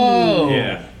 Whoa!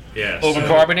 Yeah.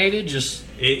 Overcarbonated, just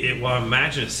Well,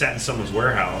 imagine it sat in someone's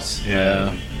warehouse. Yeah.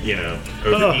 And,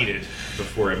 overheated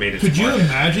before it made it. Could to you market.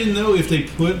 imagine though if they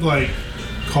put like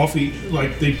coffee,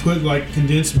 like they put like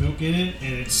condensed milk in it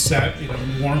and it sat in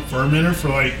a warm fermenter for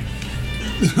like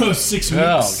 6 weeks?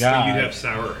 oh god, You'd have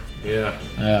sour. Yeah.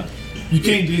 yeah. You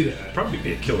can't do that. Probably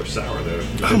be a killer sour though. Oh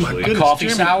my eventually. goodness. Coffee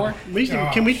Jeremy, sour?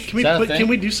 Can we that a thing? can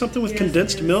we do something with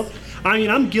condensed milk? I mean,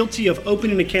 I'm guilty of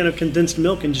opening a can of condensed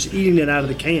milk and just eating it out of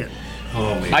the can.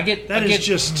 Oh man. I get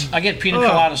just. I get pina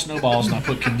colada snowballs and I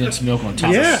put condensed milk on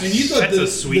top. Yeah. of it. And you thought That's a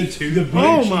sweet tooth. the blue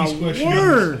Oh cheese my question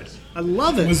word! I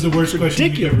love it. was the worst question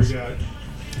Ridiculous. you ever got.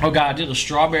 Oh god, I did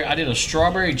a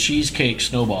strawberry cheesecake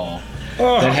snowball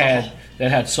that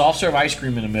had soft serve ice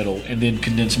cream in the middle and then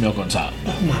condensed milk on top.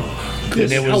 And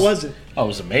it How was it? Oh, it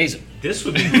was amazing. This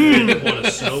would be good on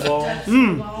a snowball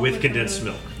with condensed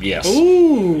milk. Yes.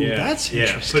 Ooh, Yeah, that's yeah.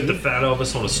 interesting. Put the fat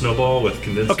Elvis on a snowball with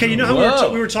condensed Okay, you know milk. how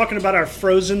Whoa. we were talking about our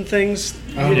frozen things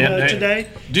Yeah. today?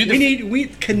 Do the-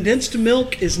 Condensed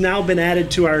milk has now been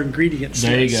added to our ingredients.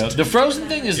 There you list. go. The frozen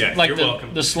thing is Yeah, like you're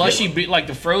welcome. the slushy, like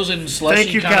the frozen slushy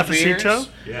Thank you, kind of beers. Cafecito.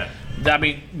 Yeah. I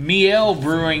mean, Miel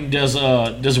Brewing does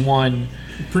one.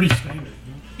 Pretty standard.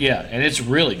 Yeah, and it's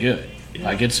really good.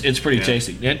 Like it's pretty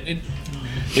tasty. And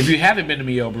if you haven't been to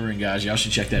Miel Brewing, guys, y'all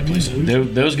should check that place out.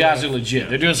 Those guys are legit.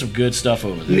 They're doing some good stuff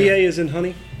over there. Mie is in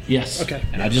honey. Yes. Okay.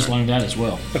 And I just learned that as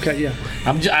well. Okay, yeah.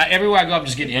 Everywhere I go, I'm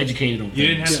just getting educated on You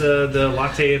didn't things. have the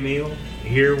latte meal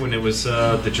here when it was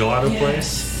the gelato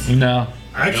place? No,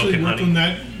 I actually and worked honey. on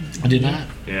that. I did not.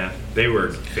 Yeah, they were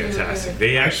fantastic.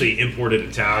 They actually imported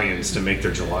Italians to make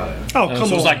their gelato. Oh, so come it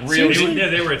was on. like real- Seriously?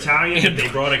 They were Italian, but they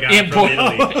brought a guy Import- from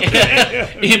Italy.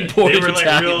 They Imported were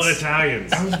like real Italians.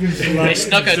 Italians. I was going to say They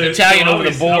snuck an Italian over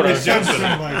the border I was joking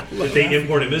like, that they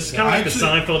imported. This is kind of like the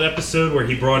Seinfeld episode where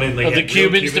he brought in like Of the real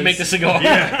Cubans to make the cigar,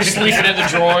 sleeping in the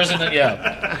drawers, and then,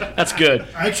 that's good.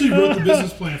 I actually wrote the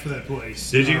business plan for that place.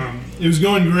 Did you? It was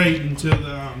going great until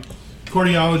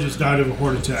cardiologist died of a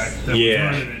heart attack. That was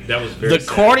running it. that was very The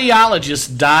sad.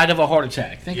 cardiologist died of a heart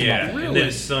attack. Think Yeah, about it. and then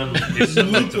his son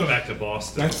moved him back to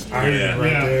Boston. That's irony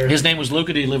right Yeah. there. His name was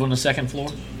Luca. Did he live on the second floor?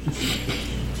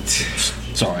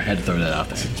 Sorry, I had to throw that out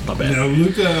there. It's my bad. You know,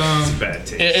 Luca. Bad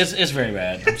taste. It's very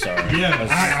bad. I'm sorry.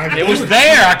 Yeah, It was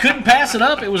there. I couldn't pass it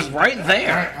up. It was right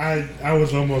there. I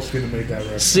was almost going to make that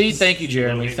reference. See, thank you,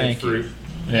 Jeremy. Low-hanging Thank you. fruit.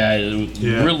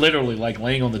 Yeah, we're literally like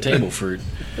laying on the table fruit.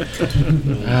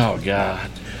 Oh, God.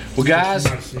 Well, guys,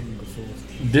 I've seen you before.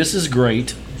 this is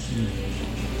great.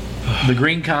 The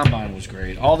Green Combine was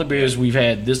great. All the beers we've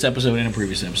had this episode and a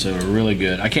previous episode are really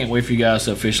good. I can't wait for you guys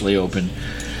to officially open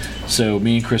so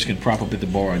me and Chris can prop up at the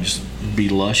bar and just be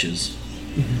lushes.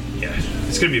 Yeah,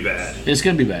 it's gonna be bad. It's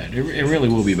going to be bad. It really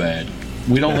will be bad.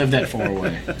 We don't live that far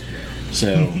away.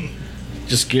 So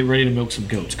just get ready to milk some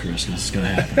goats, Chris. This is going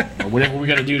to happen. Or whatever we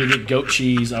got to do to get goat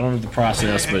cheese. I don't know the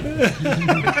process, but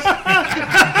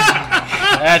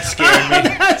that scared me.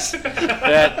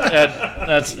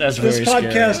 That's This very scary.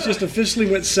 podcast just officially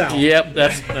went south. Yep,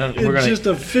 that's we're It gonna. just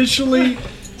officially.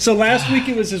 So last week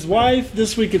it was his wife.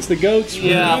 This week it's the goats.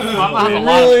 Yeah, I'll have a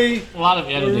lot of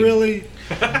editing. Really.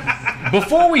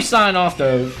 Before we sign off,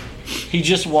 though, he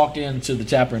just walked into the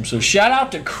tap room. So shout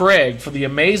out to Craig for the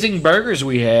amazing burgers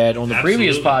we had on the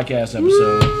previous podcast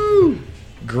episode. Woo!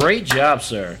 Great job,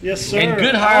 sir. Yes, sir. And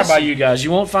good hire by you guys.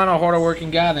 You won't find a harder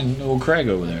working guy than old Craig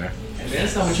over there.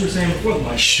 That's not what you were saying before the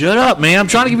mic. Shut up, man. I'm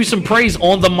trying to give you some praise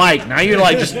on the mic. Now you're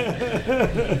like just...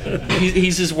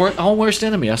 He's his own worst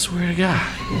enemy, I swear to God.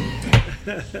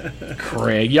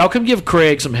 Craig. Y'all come give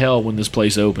Craig some hell when this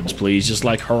place opens, please. Just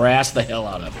like harass the hell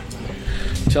out of him.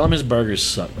 Tell him his burgers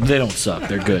suck. They don't suck.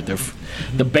 They're good.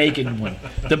 The bacon one.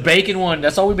 The bacon one,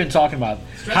 that's all we've been talking about.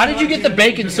 How did you get the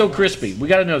bacon so crispy? We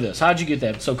got to know this. How did you get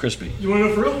that so crispy? You want to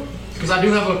know for real? Because I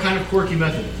do have a kind of quirky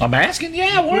method. I'm asking?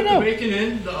 Yeah, I want Put to know. the bacon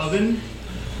in the oven,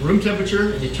 room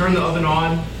temperature, and you turn the oven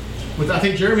on. I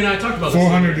think Jeremy and I talked about this.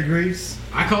 400 degrees.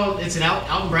 I call it, it's an out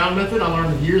and brown method. I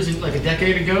learned like a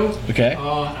decade ago. Okay.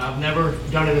 I've never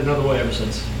done it another way ever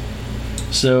since.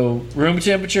 So, room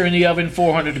temperature in the oven,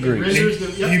 400 degrees. Renders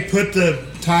the, yep. You put the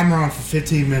timer on for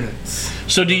 15 minutes.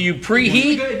 So, do you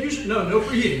preheat? No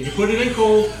preheating. You put it in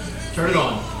cold, turn it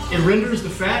on. It renders the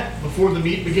fat before the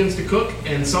meat begins to cook,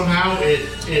 and somehow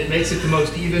it makes it the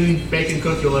most even bacon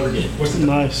cook you'll ever get. What's the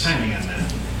Nice. timing on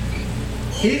that?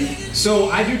 So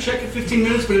I do check it 15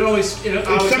 minutes, but I always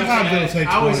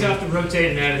have to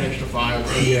rotate and add an extra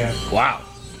 5. Yeah. Wow.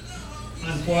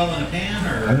 Unfoil in a pan,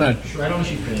 or I'm not. Right on the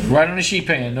sheet pan. Right on the sheet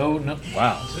pan. No.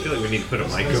 Wow. I feel like we need to put a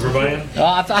mic over by him.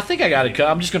 I think I got it.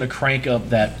 I'm just going to crank up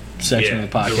that section of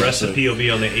the podcast. The recipe will be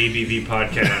on the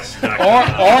ABVpodcast.com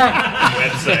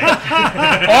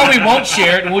website. Or we won't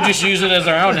share it and we'll just use it as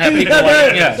our own and have people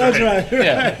That's right.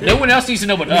 Yeah. No one else needs to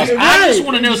know but us. I just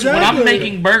want to know when I'm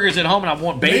making burgers at home and I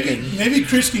want bacon. Maybe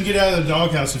Chris can get out of the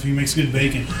doghouse if he makes good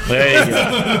bacon. There you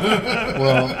go.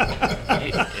 Well,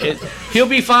 he'll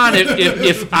be fine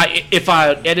if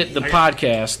I edit the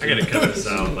podcast. I gotta cut this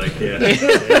out.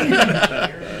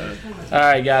 All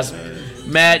right, guys.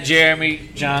 Matt, Jeremy,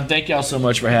 John, thank y'all so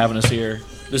much for having us here.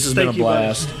 This has been a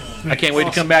blast. I can't wait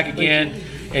to come back again.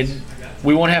 And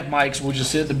we won't have mics. We'll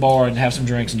just sit at the bar and have some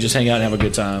drinks and just hang out and have a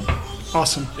good time.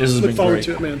 Awesome. This has Look been forward great.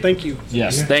 to it, man. Thank you.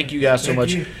 Yes, thank you guys so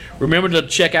much. Remember to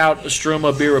check out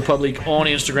Istrouma Biere Republique on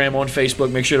Instagram, on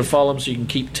Facebook. Make sure to follow them so you can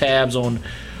keep tabs on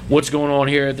what's going on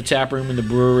here at the tap room and the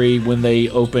brewery when they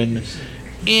open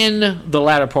in the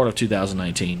latter part of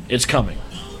 2019. It's coming.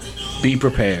 Be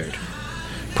prepared.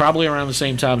 Probably around the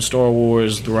same time Star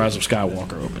Wars The Rise of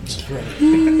Skywalker opens.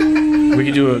 We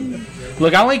can do it.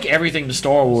 Look, I link everything to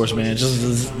Star Wars, man.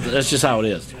 That's just how it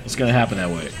is. It's going to happen that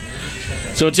way.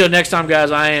 So until next time,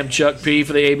 guys, I am Chuck P.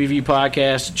 for the ABV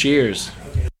Podcast. Cheers.